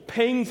tremble.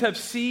 Pangs have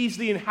seized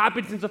the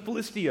inhabitants of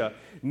Philistia.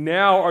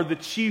 Now are the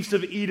chiefs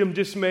of Edom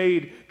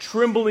dismayed.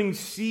 Trembling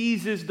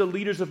seizes the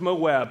leaders of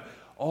Moab.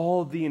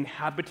 All the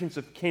inhabitants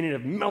of Canaan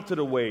have melted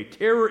away.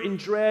 Terror and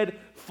dread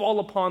fall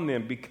upon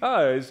them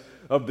because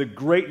of the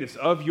greatness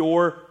of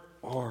your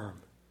arm.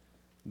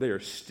 They are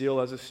still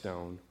as a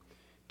stone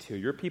till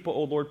your people,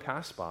 O Lord,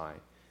 pass by,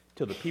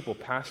 till the people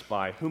pass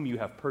by whom you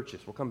have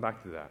purchased. We'll come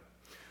back to that.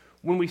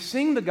 When we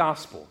sing the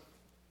gospel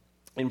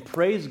and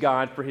praise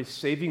God for his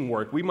saving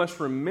work, we must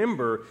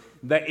remember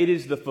that it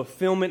is the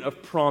fulfillment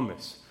of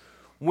promise.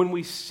 When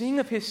we sing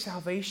of his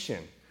salvation,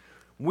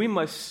 we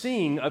must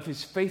sing of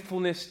his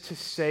faithfulness to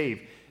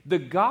save. The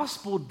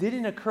gospel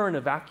didn't occur in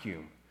a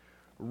vacuum.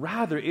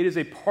 Rather, it is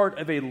a part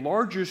of a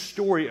larger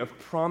story of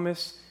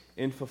promise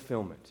and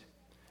fulfillment.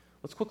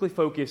 Let's quickly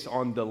focus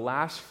on the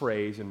last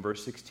phrase in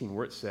verse 16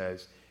 where it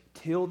says,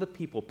 till the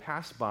people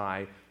pass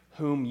by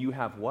whom you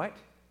have what?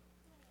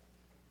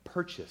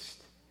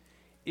 Purchased.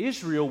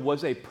 Israel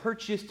was a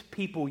purchased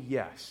people,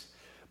 yes.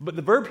 But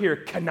the verb here,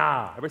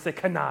 kana. Everybody say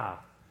kana.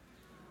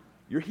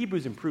 Your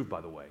Hebrew's improved,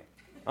 by the way.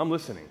 I'm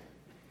listening.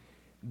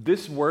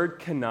 This word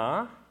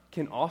kana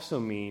can also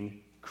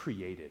mean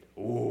created.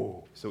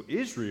 Oh, so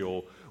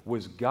Israel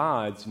was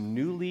God's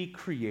newly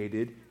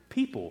created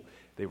people.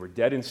 They were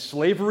dead in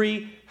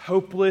slavery,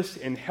 hopeless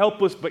and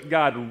helpless, but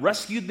God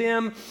rescued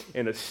them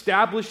and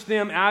established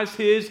them as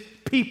his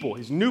people,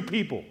 his new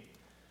people.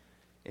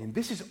 And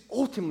this is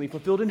ultimately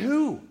fulfilled in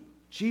who?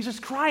 Jesus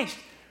Christ.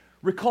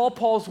 Recall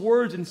Paul's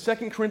words in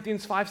 2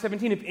 Corinthians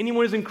 5:17. If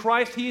anyone is in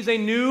Christ, he is a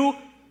new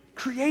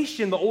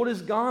creation. The old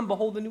is gone,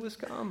 behold, the new has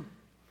come.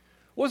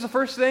 What was the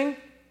first thing?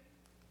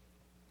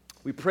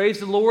 We praise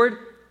the Lord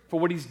for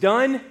what he's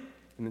done.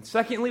 And then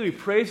secondly, we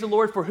praise the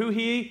Lord for who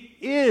he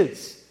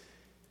is.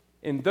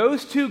 And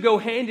those two go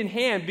hand in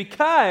hand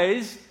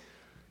because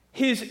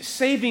his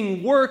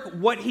saving work,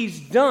 what he's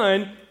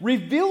done,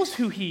 reveals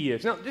who he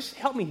is. Now, just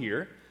help me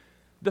here.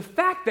 The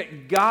fact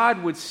that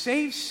God would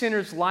save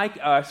sinners like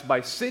us by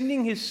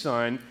sending his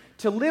Son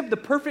to live the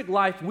perfect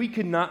life we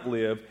could not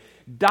live,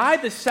 die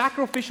the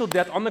sacrificial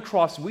death on the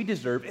cross we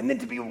deserve, and then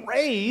to be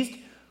raised,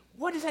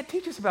 what does that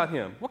teach us about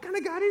him? What kind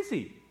of God is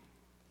he?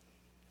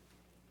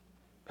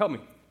 Help me.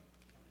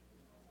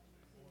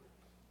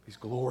 He's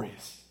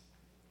glorious.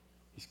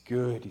 He's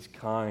good. He's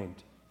kind.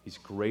 He's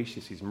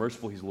gracious. He's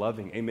merciful. He's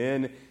loving.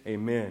 Amen.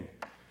 Amen.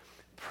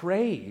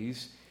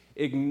 Praise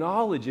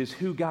acknowledges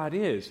who God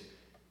is.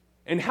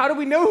 And how do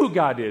we know who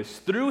God is?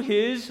 Through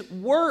his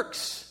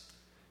works.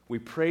 We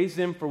praise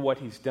him for what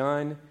he's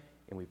done,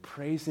 and we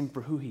praise him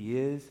for who he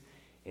is.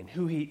 And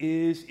who he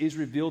is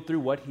revealed through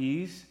what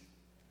he's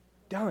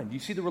done. Do you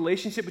see the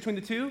relationship between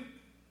the two?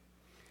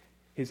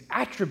 His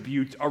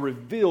attributes are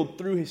revealed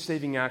through his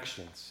saving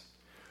actions.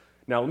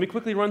 Now, let me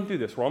quickly run through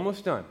this. We're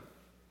almost done.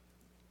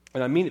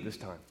 And I mean it this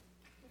time.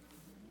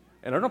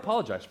 And I don't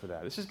apologize for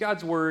that. This is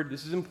God's word.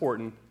 This is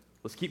important.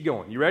 Let's keep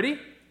going. You ready?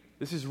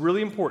 This is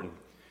really important.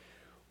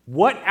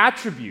 What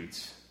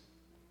attributes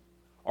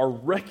are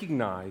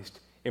recognized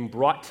and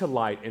brought to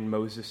light in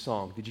Moses'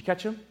 song? Did you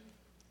catch them?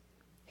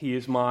 He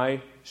is my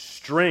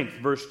strength,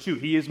 verse 2.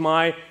 He is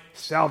my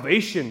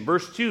salvation,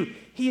 verse 2.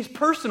 He is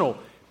personal.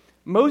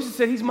 Moses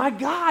said he's my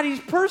God. He's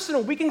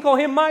personal. We can call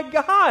him my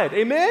God.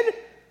 Amen?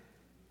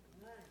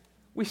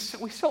 We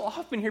so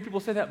often hear people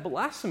say that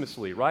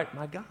blasphemously, right?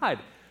 My God.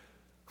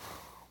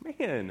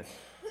 Man,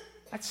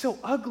 that's so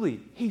ugly.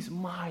 He's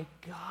my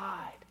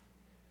God.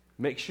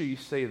 Make sure you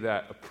say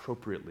that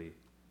appropriately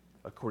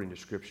according to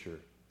Scripture,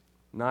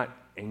 not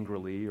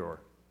angrily or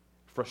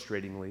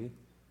frustratingly.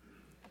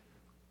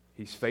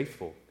 He's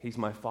faithful. He's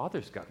my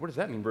Father's God. What does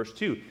that mean? Verse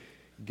 2,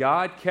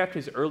 God kept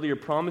his earlier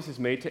promises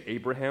made to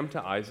Abraham,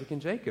 to Isaac,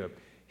 and Jacob.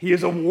 He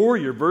is a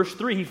warrior. Verse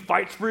 3, he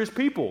fights for his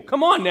people.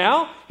 Come on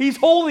now. He's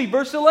holy.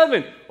 Verse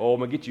 11. Oh, I'm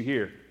going to get you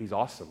here. He's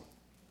awesome.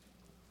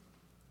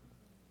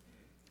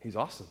 He's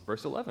awesome.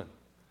 Verse 11.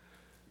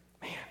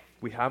 Man,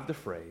 we have the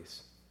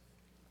phrase,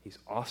 he's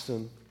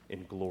awesome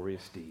in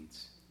glorious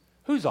deeds.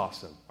 Who's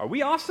awesome? Are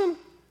we awesome?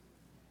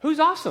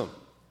 Who's awesome?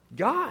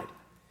 God.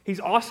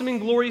 He's awesome in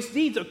glorious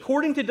deeds.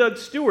 According to Doug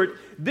Stewart,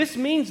 this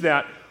means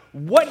that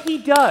what he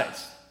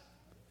does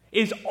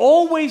is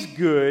always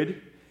good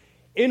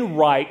and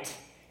right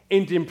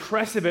and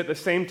impressive at the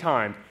same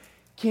time.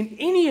 Can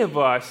any of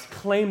us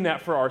claim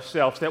that for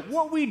ourselves, that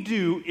what we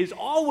do is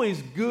always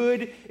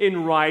good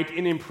and right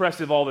and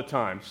impressive all the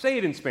time? Say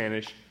it in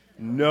Spanish.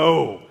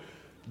 No.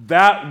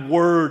 That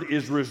word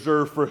is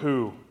reserved for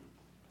who?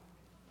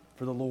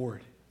 For the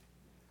Lord.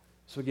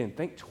 So again,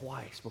 think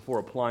twice before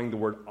applying the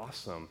word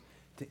awesome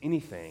to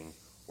anything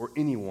or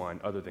anyone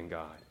other than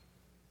God.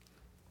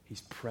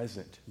 He's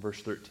present,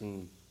 verse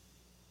 13.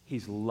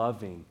 He's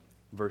loving,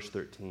 verse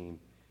 13.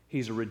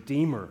 He's a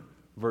redeemer,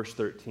 verse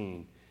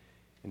 13.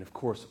 And of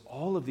course,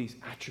 all of these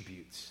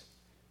attributes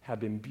have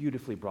been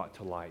beautifully brought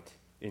to light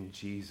in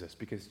Jesus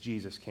because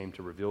Jesus came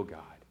to reveal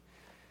God.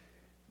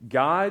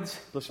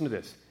 Listen to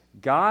this,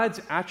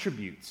 God's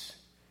attributes,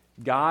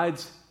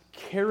 God's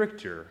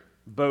character,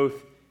 both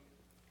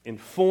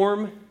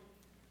inform,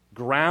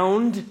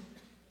 ground,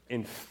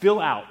 and fill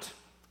out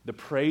the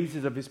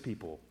praises of his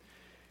people.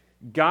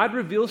 God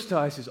reveals to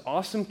us his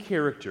awesome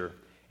character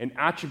and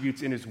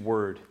attributes in his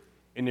word.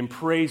 And in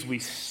praise, we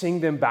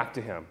sing them back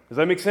to him. Does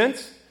that make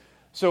sense?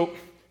 So,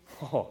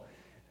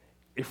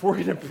 if we're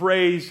going to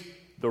praise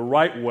the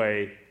right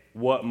way,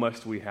 what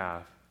must we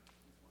have?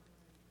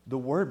 The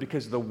Word,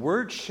 because the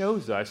Word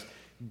shows us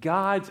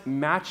God's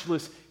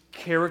matchless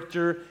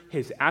character,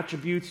 his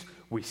attributes.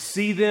 We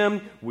see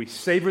them, we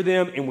savor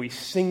them, and we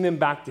sing them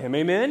back to him.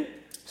 Amen?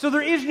 So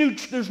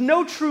there's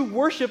no true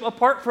worship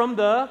apart from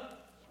the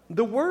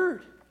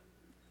Word.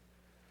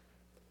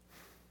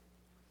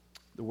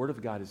 The Word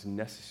of God is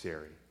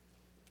necessary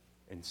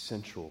and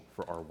central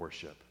for our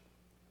worship.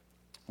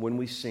 When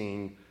we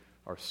sing,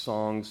 our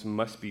songs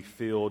must be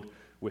filled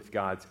with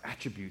God's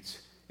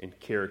attributes and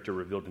character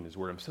revealed in his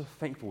Word. I'm so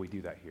thankful we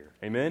do that here.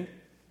 Amen?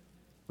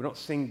 We don't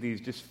sing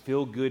these just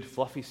feel-good,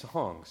 fluffy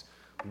songs.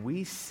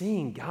 We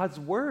sing God's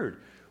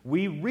Word.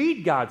 We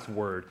read God's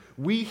Word.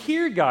 We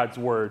hear God's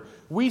Word.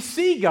 We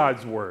see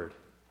God's Word.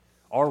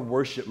 Our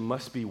worship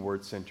must be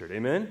Word-centered.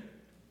 Amen?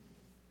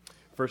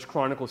 1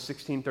 Chronicles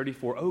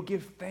 16:34, oh,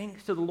 give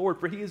thanks to the Lord,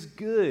 for he is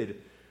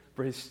good,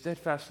 for his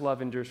steadfast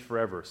love endures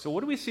forever. So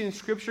what do we see in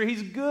Scripture?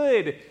 He's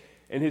good,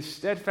 And his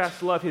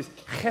steadfast love, his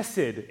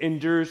chesed,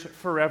 endures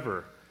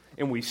forever.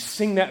 And we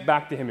sing that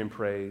back to him in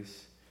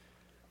praise.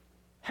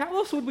 How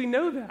else would we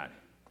know that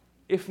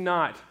if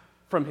not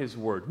from his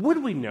word?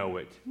 Would we know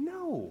it?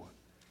 No.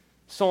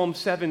 Psalm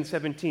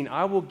 7:17,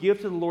 I will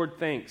give to the Lord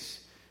thanks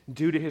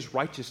due to his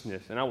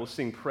righteousness, and I will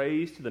sing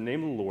praise to the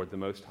name of the Lord, the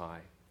Most High.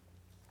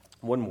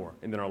 One more,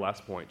 and then our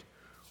last point.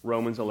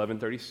 Romans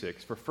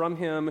 11:36, for from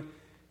him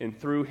and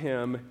through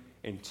him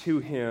and to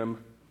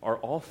him are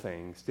all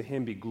things. To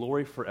him be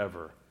glory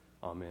forever.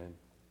 Amen.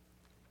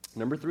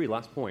 Number 3,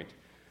 last point.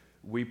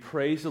 We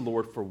praise the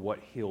Lord for what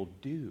he'll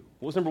do.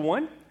 What was number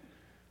 1?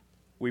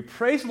 We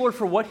praise the Lord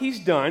for what he's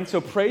done.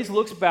 So praise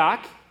looks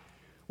back.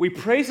 We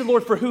praise the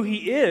Lord for who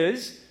he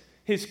is,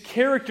 his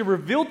character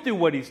revealed through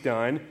what he's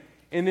done.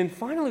 And then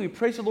finally, we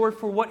praise the Lord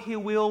for what he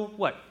will,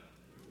 what?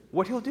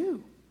 What he'll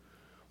do.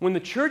 When the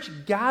church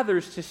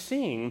gathers to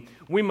sing,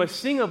 we must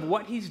sing of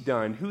what he's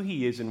done, who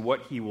he is, and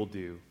what he will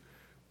do.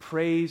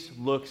 Praise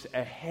looks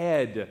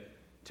ahead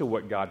to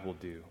what God will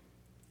do.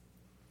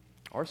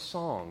 Our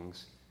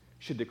songs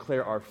should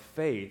declare our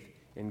faith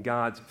in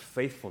God's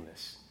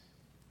faithfulness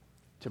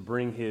to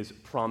bring his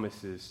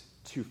promises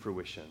to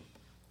fruition.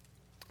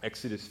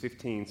 Exodus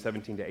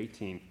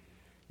 15:17-18.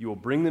 You will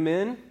bring them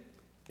in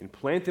and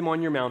plant them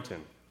on your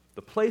mountain,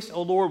 the place,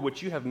 O Lord,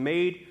 which you have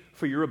made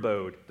for your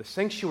abode, the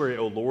sanctuary,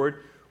 O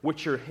Lord,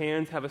 which your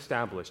hands have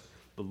established.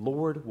 The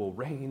Lord will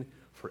reign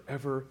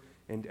forever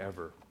and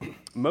ever.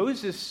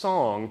 Moses'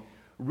 song,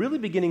 really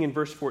beginning in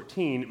verse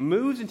 14,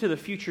 moves into the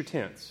future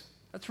tense.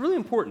 That's really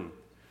important.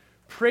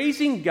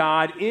 Praising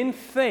God in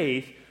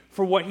faith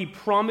for what he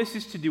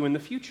promises to do in the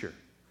future.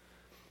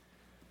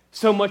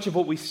 So much of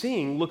what we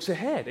sing looks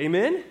ahead.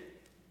 Amen?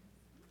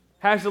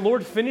 Has the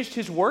Lord finished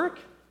his work?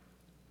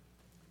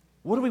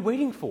 What are we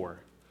waiting for?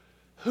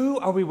 Who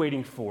are we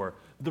waiting for?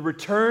 The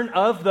return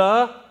of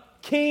the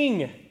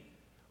King.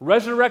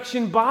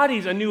 Resurrection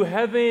bodies, a new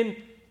heaven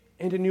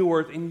and a new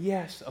earth, and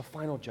yes, a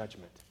final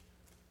judgment.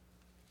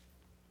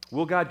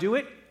 Will God do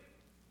it?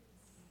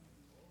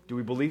 Do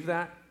we believe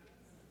that?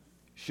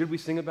 Should we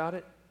sing about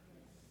it?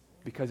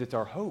 Because it's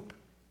our hope.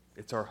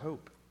 It's our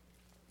hope.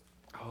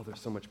 Oh,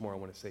 there's so much more I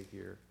want to say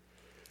here.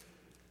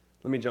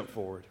 Let me jump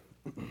forward.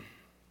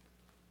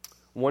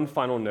 One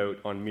final note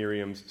on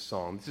Miriam's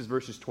song. This is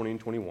verses 20 and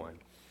 21.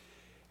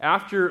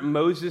 After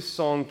Moses'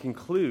 song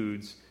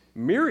concludes,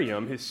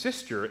 Miriam, his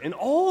sister, and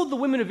all the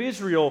women of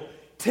Israel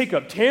take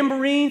up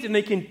tambourines and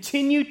they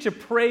continue to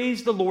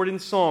praise the Lord in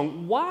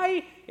song.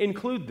 Why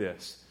include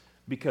this?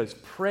 Because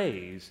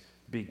praise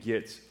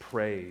begets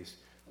praise.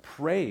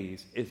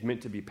 Praise is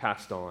meant to be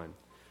passed on.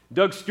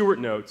 Doug Stewart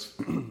notes,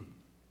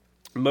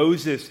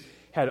 Moses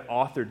had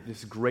authored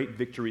this great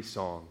victory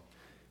song.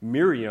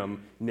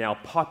 Miriam now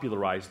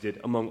popularized it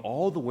among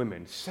all the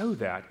women so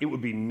that it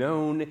would be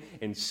known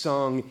and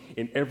sung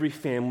in every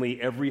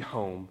family, every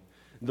home.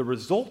 The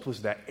result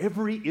was that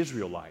every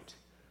Israelite,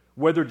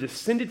 whether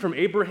descended from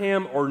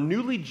Abraham or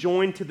newly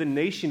joined to the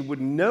nation,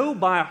 would know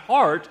by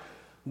heart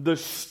the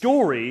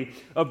story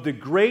of the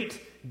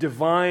great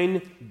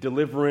divine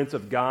deliverance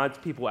of God's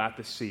people at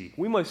the sea.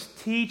 We must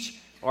teach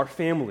our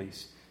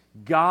families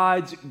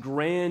God's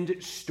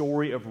grand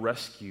story of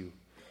rescue.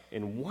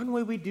 And one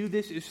way we do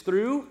this is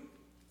through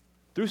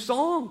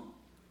song.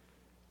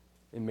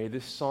 And may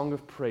this song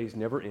of praise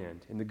never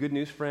end. And the good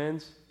news,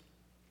 friends,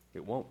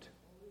 it won't.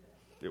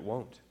 It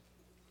won't.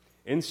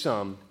 In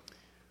sum,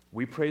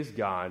 we praise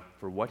God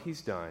for what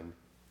he's done,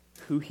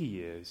 who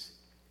he is,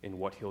 and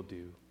what he'll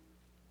do.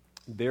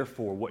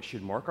 Therefore, what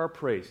should mark our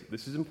praise,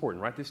 this is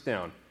important, write this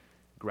down,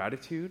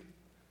 gratitude,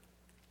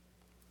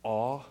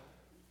 awe,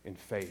 and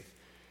faith.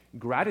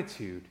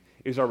 Gratitude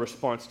is our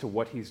response to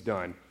what he's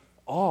done.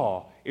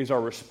 Awe is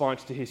our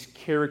response to his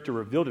character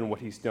revealed in what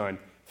he's done.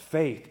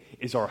 Faith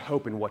is our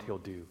hope in what he'll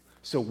do.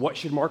 So what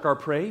should mark our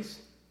praise?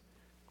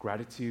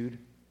 Gratitude,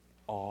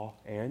 awe,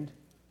 and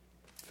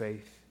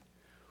faith.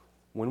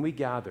 When we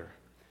gather,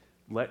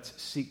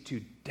 let's seek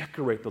to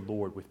decorate the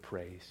Lord with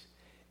praise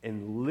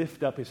and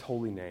lift up his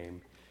holy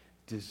name,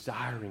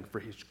 desiring for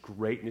his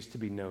greatness to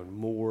be known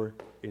more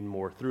and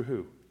more. Through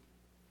who?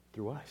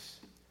 Through us.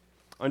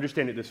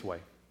 Understand it this way.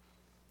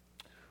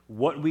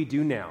 What we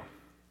do now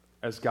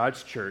as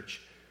God's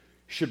church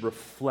should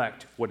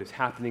reflect what is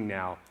happening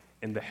now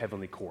in the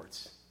heavenly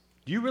courts.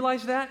 Do you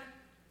realize that?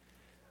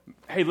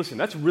 Hey, listen,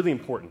 that's really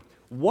important.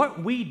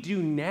 What we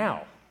do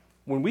now,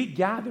 when we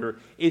gather,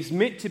 is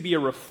meant to be a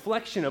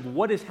reflection of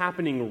what is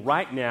happening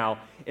right now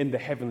in the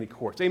heavenly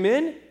courts.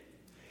 Amen?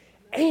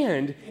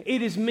 And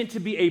it is meant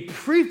to be a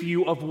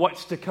preview of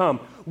what's to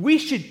come. We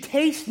should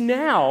taste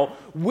now,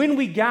 when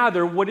we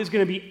gather, what is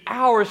going to be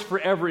ours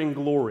forever in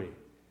glory.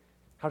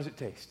 How does it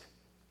taste?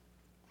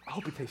 I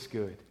hope it tastes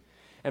good.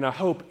 And I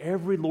hope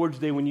every Lord's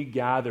Day when you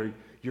gather,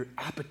 your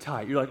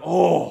appetite, you're like,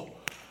 oh,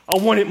 I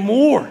want it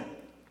more.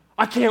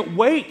 I can't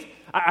wait.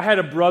 I had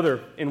a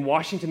brother in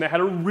Washington that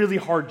had a really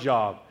hard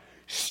job,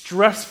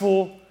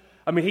 stressful.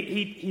 I mean,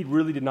 he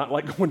really did not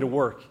like going to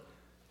work.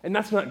 And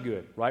that's not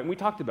good, right? And we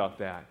talked about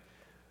that.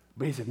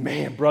 But he said,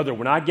 man, brother,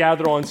 when I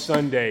gather on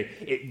Sunday,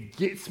 it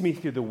gets me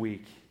through the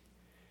week.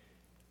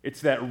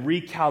 It's that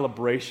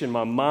recalibration.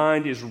 My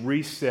mind is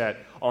reset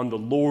on the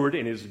Lord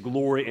and His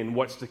glory and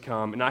what's to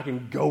come, and I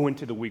can go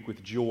into the week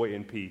with joy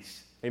and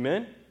peace.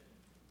 Amen?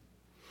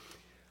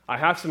 I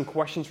have some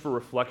questions for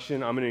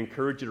reflection. I'm going to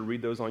encourage you to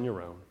read those on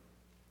your own.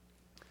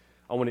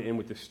 I want to end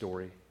with this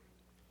story.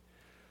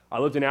 I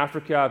lived in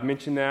Africa. I've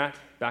mentioned that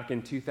back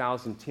in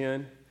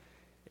 2010.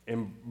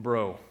 And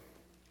bro,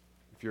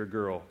 if you're a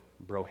girl,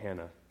 bro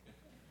Hannah.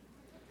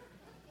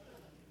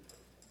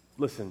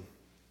 Listen,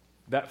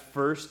 that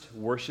first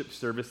worship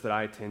service that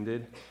I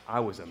attended, I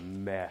was a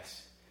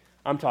mess.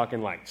 I'm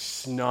talking like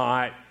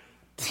snot,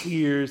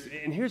 tears,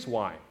 and here's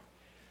why.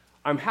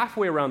 I'm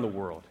halfway around the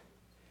world,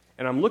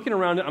 and I'm looking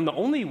around. I'm the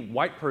only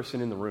white person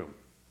in the room.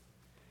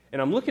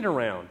 And I'm looking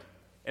around,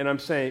 and I'm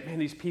saying, man,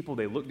 these people,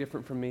 they look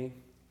different from me.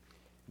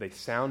 They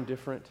sound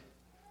different,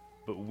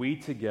 but we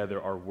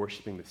together are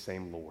worshiping the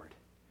same Lord.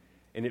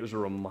 And it was a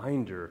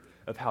reminder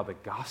of how the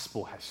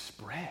gospel has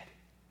spread.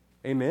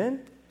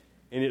 Amen?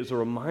 And it was a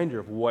reminder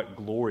of what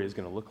glory is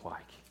going to look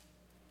like.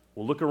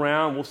 We'll look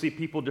around, we'll see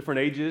people different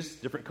ages,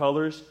 different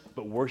colors,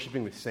 but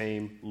worshiping the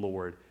same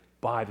Lord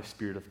by the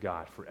Spirit of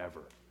God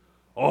forever.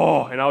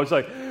 Oh, and I was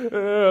like,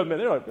 man,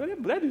 they're like,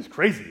 that dude's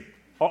crazy.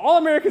 Are all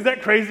Americans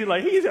that crazy?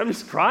 Like, I'm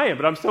just crying,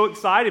 but I'm so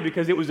excited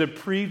because it was a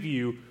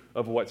preview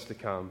of what's to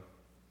come.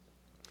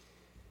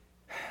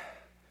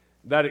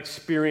 That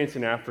experience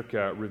in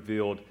Africa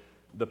revealed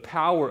the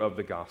power of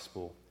the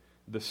gospel,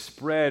 the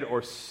spread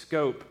or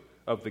scope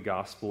of the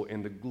gospel,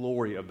 and the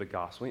glory of the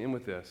gospel. And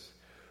with this,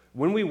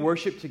 when we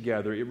worship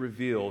together, it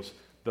reveals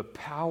the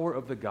power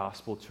of the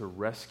gospel to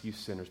rescue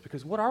sinners.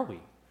 Because what are we?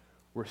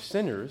 We're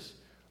sinners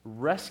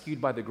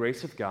rescued by the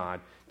grace of God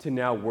to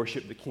now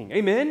worship the King.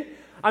 Amen?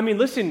 I mean,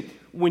 listen,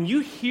 when you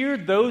hear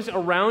those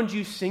around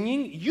you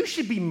singing, you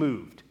should be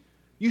moved.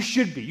 You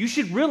should be. You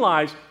should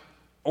realize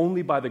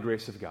only by the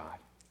grace of God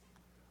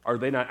are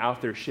they not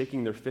out there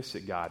shaking their fists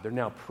at God. They're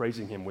now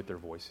praising Him with their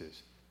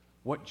voices.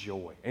 What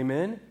joy.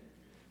 Amen?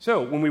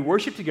 So, when we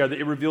worship together,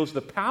 it reveals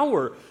the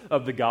power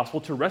of the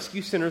gospel to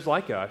rescue sinners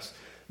like us,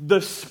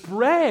 the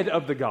spread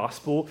of the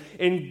gospel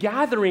in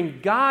gathering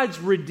God's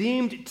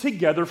redeemed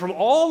together from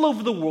all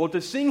over the world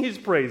to sing His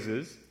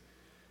praises,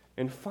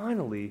 and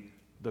finally,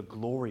 the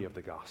glory of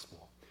the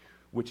gospel,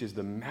 which is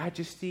the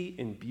majesty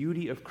and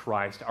beauty of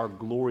Christ, our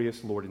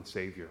glorious Lord and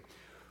Savior.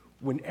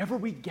 Whenever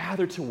we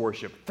gather to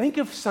worship, think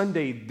of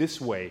Sunday this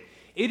way.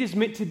 It is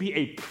meant to be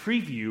a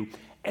preview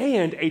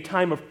and a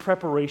time of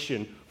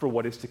preparation for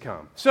what is to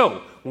come.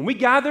 So, when we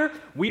gather,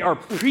 we are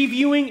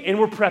previewing and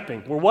we're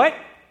prepping. We're what?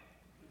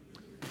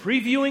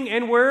 Previewing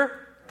and we're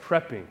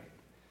prepping.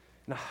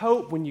 And I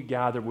hope when we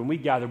gather,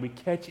 we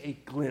catch a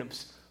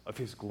glimpse of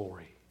His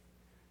glory.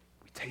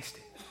 We taste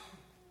it.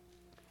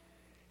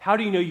 How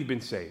do you know you've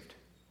been saved?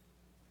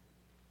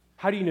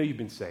 How do you know you've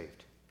been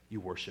saved? You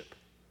worship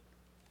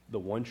the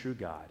one true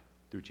God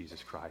through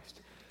Jesus Christ.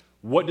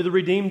 What do the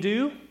redeemed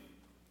do?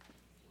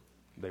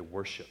 They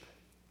worship.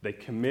 They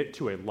commit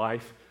to a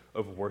life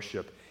of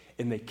worship.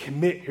 And they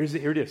commit,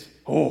 here it is.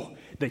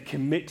 They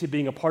commit to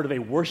being a part of a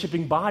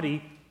worshiping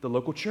body, the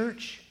local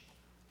church.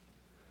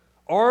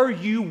 Are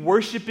you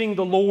worshiping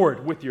the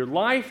Lord with your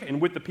life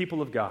and with the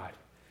people of God?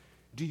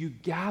 Do you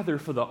gather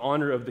for the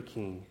honor of the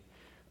King?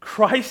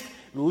 Christ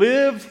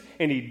lived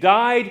and He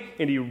died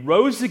and He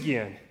rose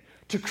again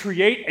to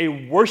create a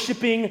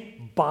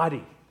worshiping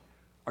body.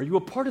 Are you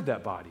a part of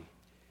that body?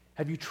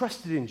 Have you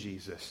trusted in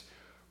Jesus?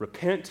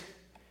 Repent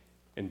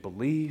and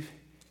believe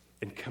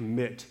and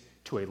commit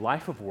to a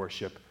life of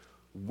worship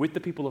with the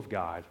people of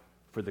God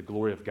for the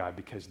glory of God,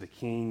 because the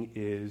King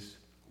is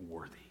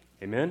worthy.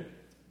 Amen?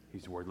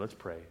 He's worthy. Let's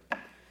pray.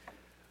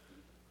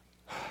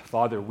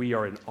 Father, we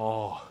are in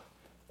awe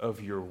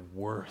of your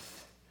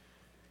worth,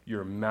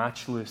 your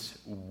matchless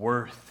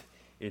worth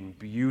in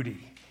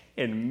beauty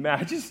and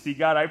majesty.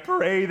 God, I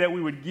pray that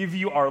we would give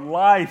you our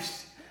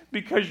lives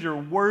because you're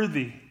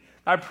worthy.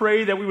 I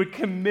pray that we would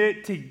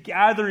commit to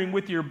gathering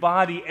with your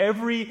body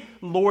every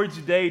Lord's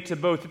Day to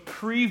both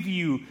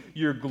preview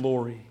your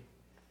glory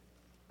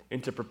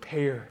and to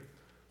prepare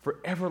for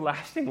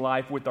everlasting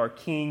life with our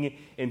King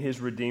and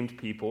his redeemed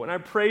people. And I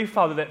pray,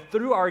 Father, that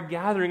through our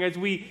gathering, as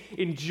we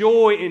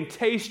enjoy and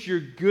taste your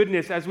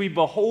goodness, as we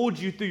behold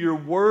you through your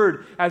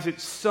word, as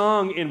it's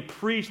sung and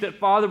preached, that,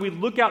 Father, we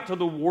look out to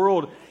the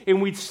world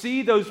and we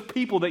see those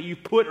people that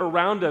you've put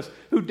around us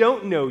who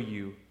don't know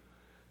you,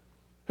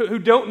 who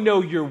don't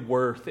know your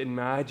worth and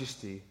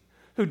majesty,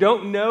 who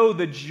don't know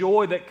the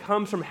joy that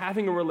comes from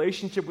having a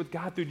relationship with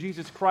God through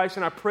Jesus Christ.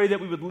 And I pray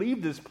that we would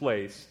leave this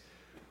place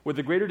with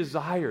a greater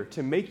desire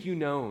to make you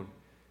known,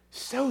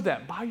 so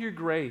that by your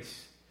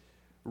grace,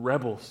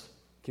 rebels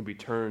can be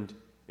turned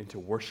into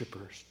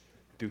worshipers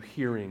through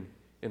hearing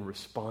and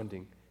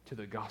responding to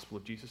the gospel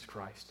of Jesus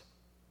Christ.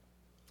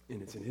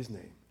 And it's in his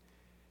name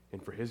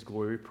and for his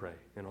glory we pray.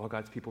 And all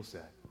God's people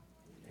said,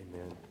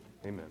 amen.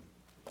 Amen.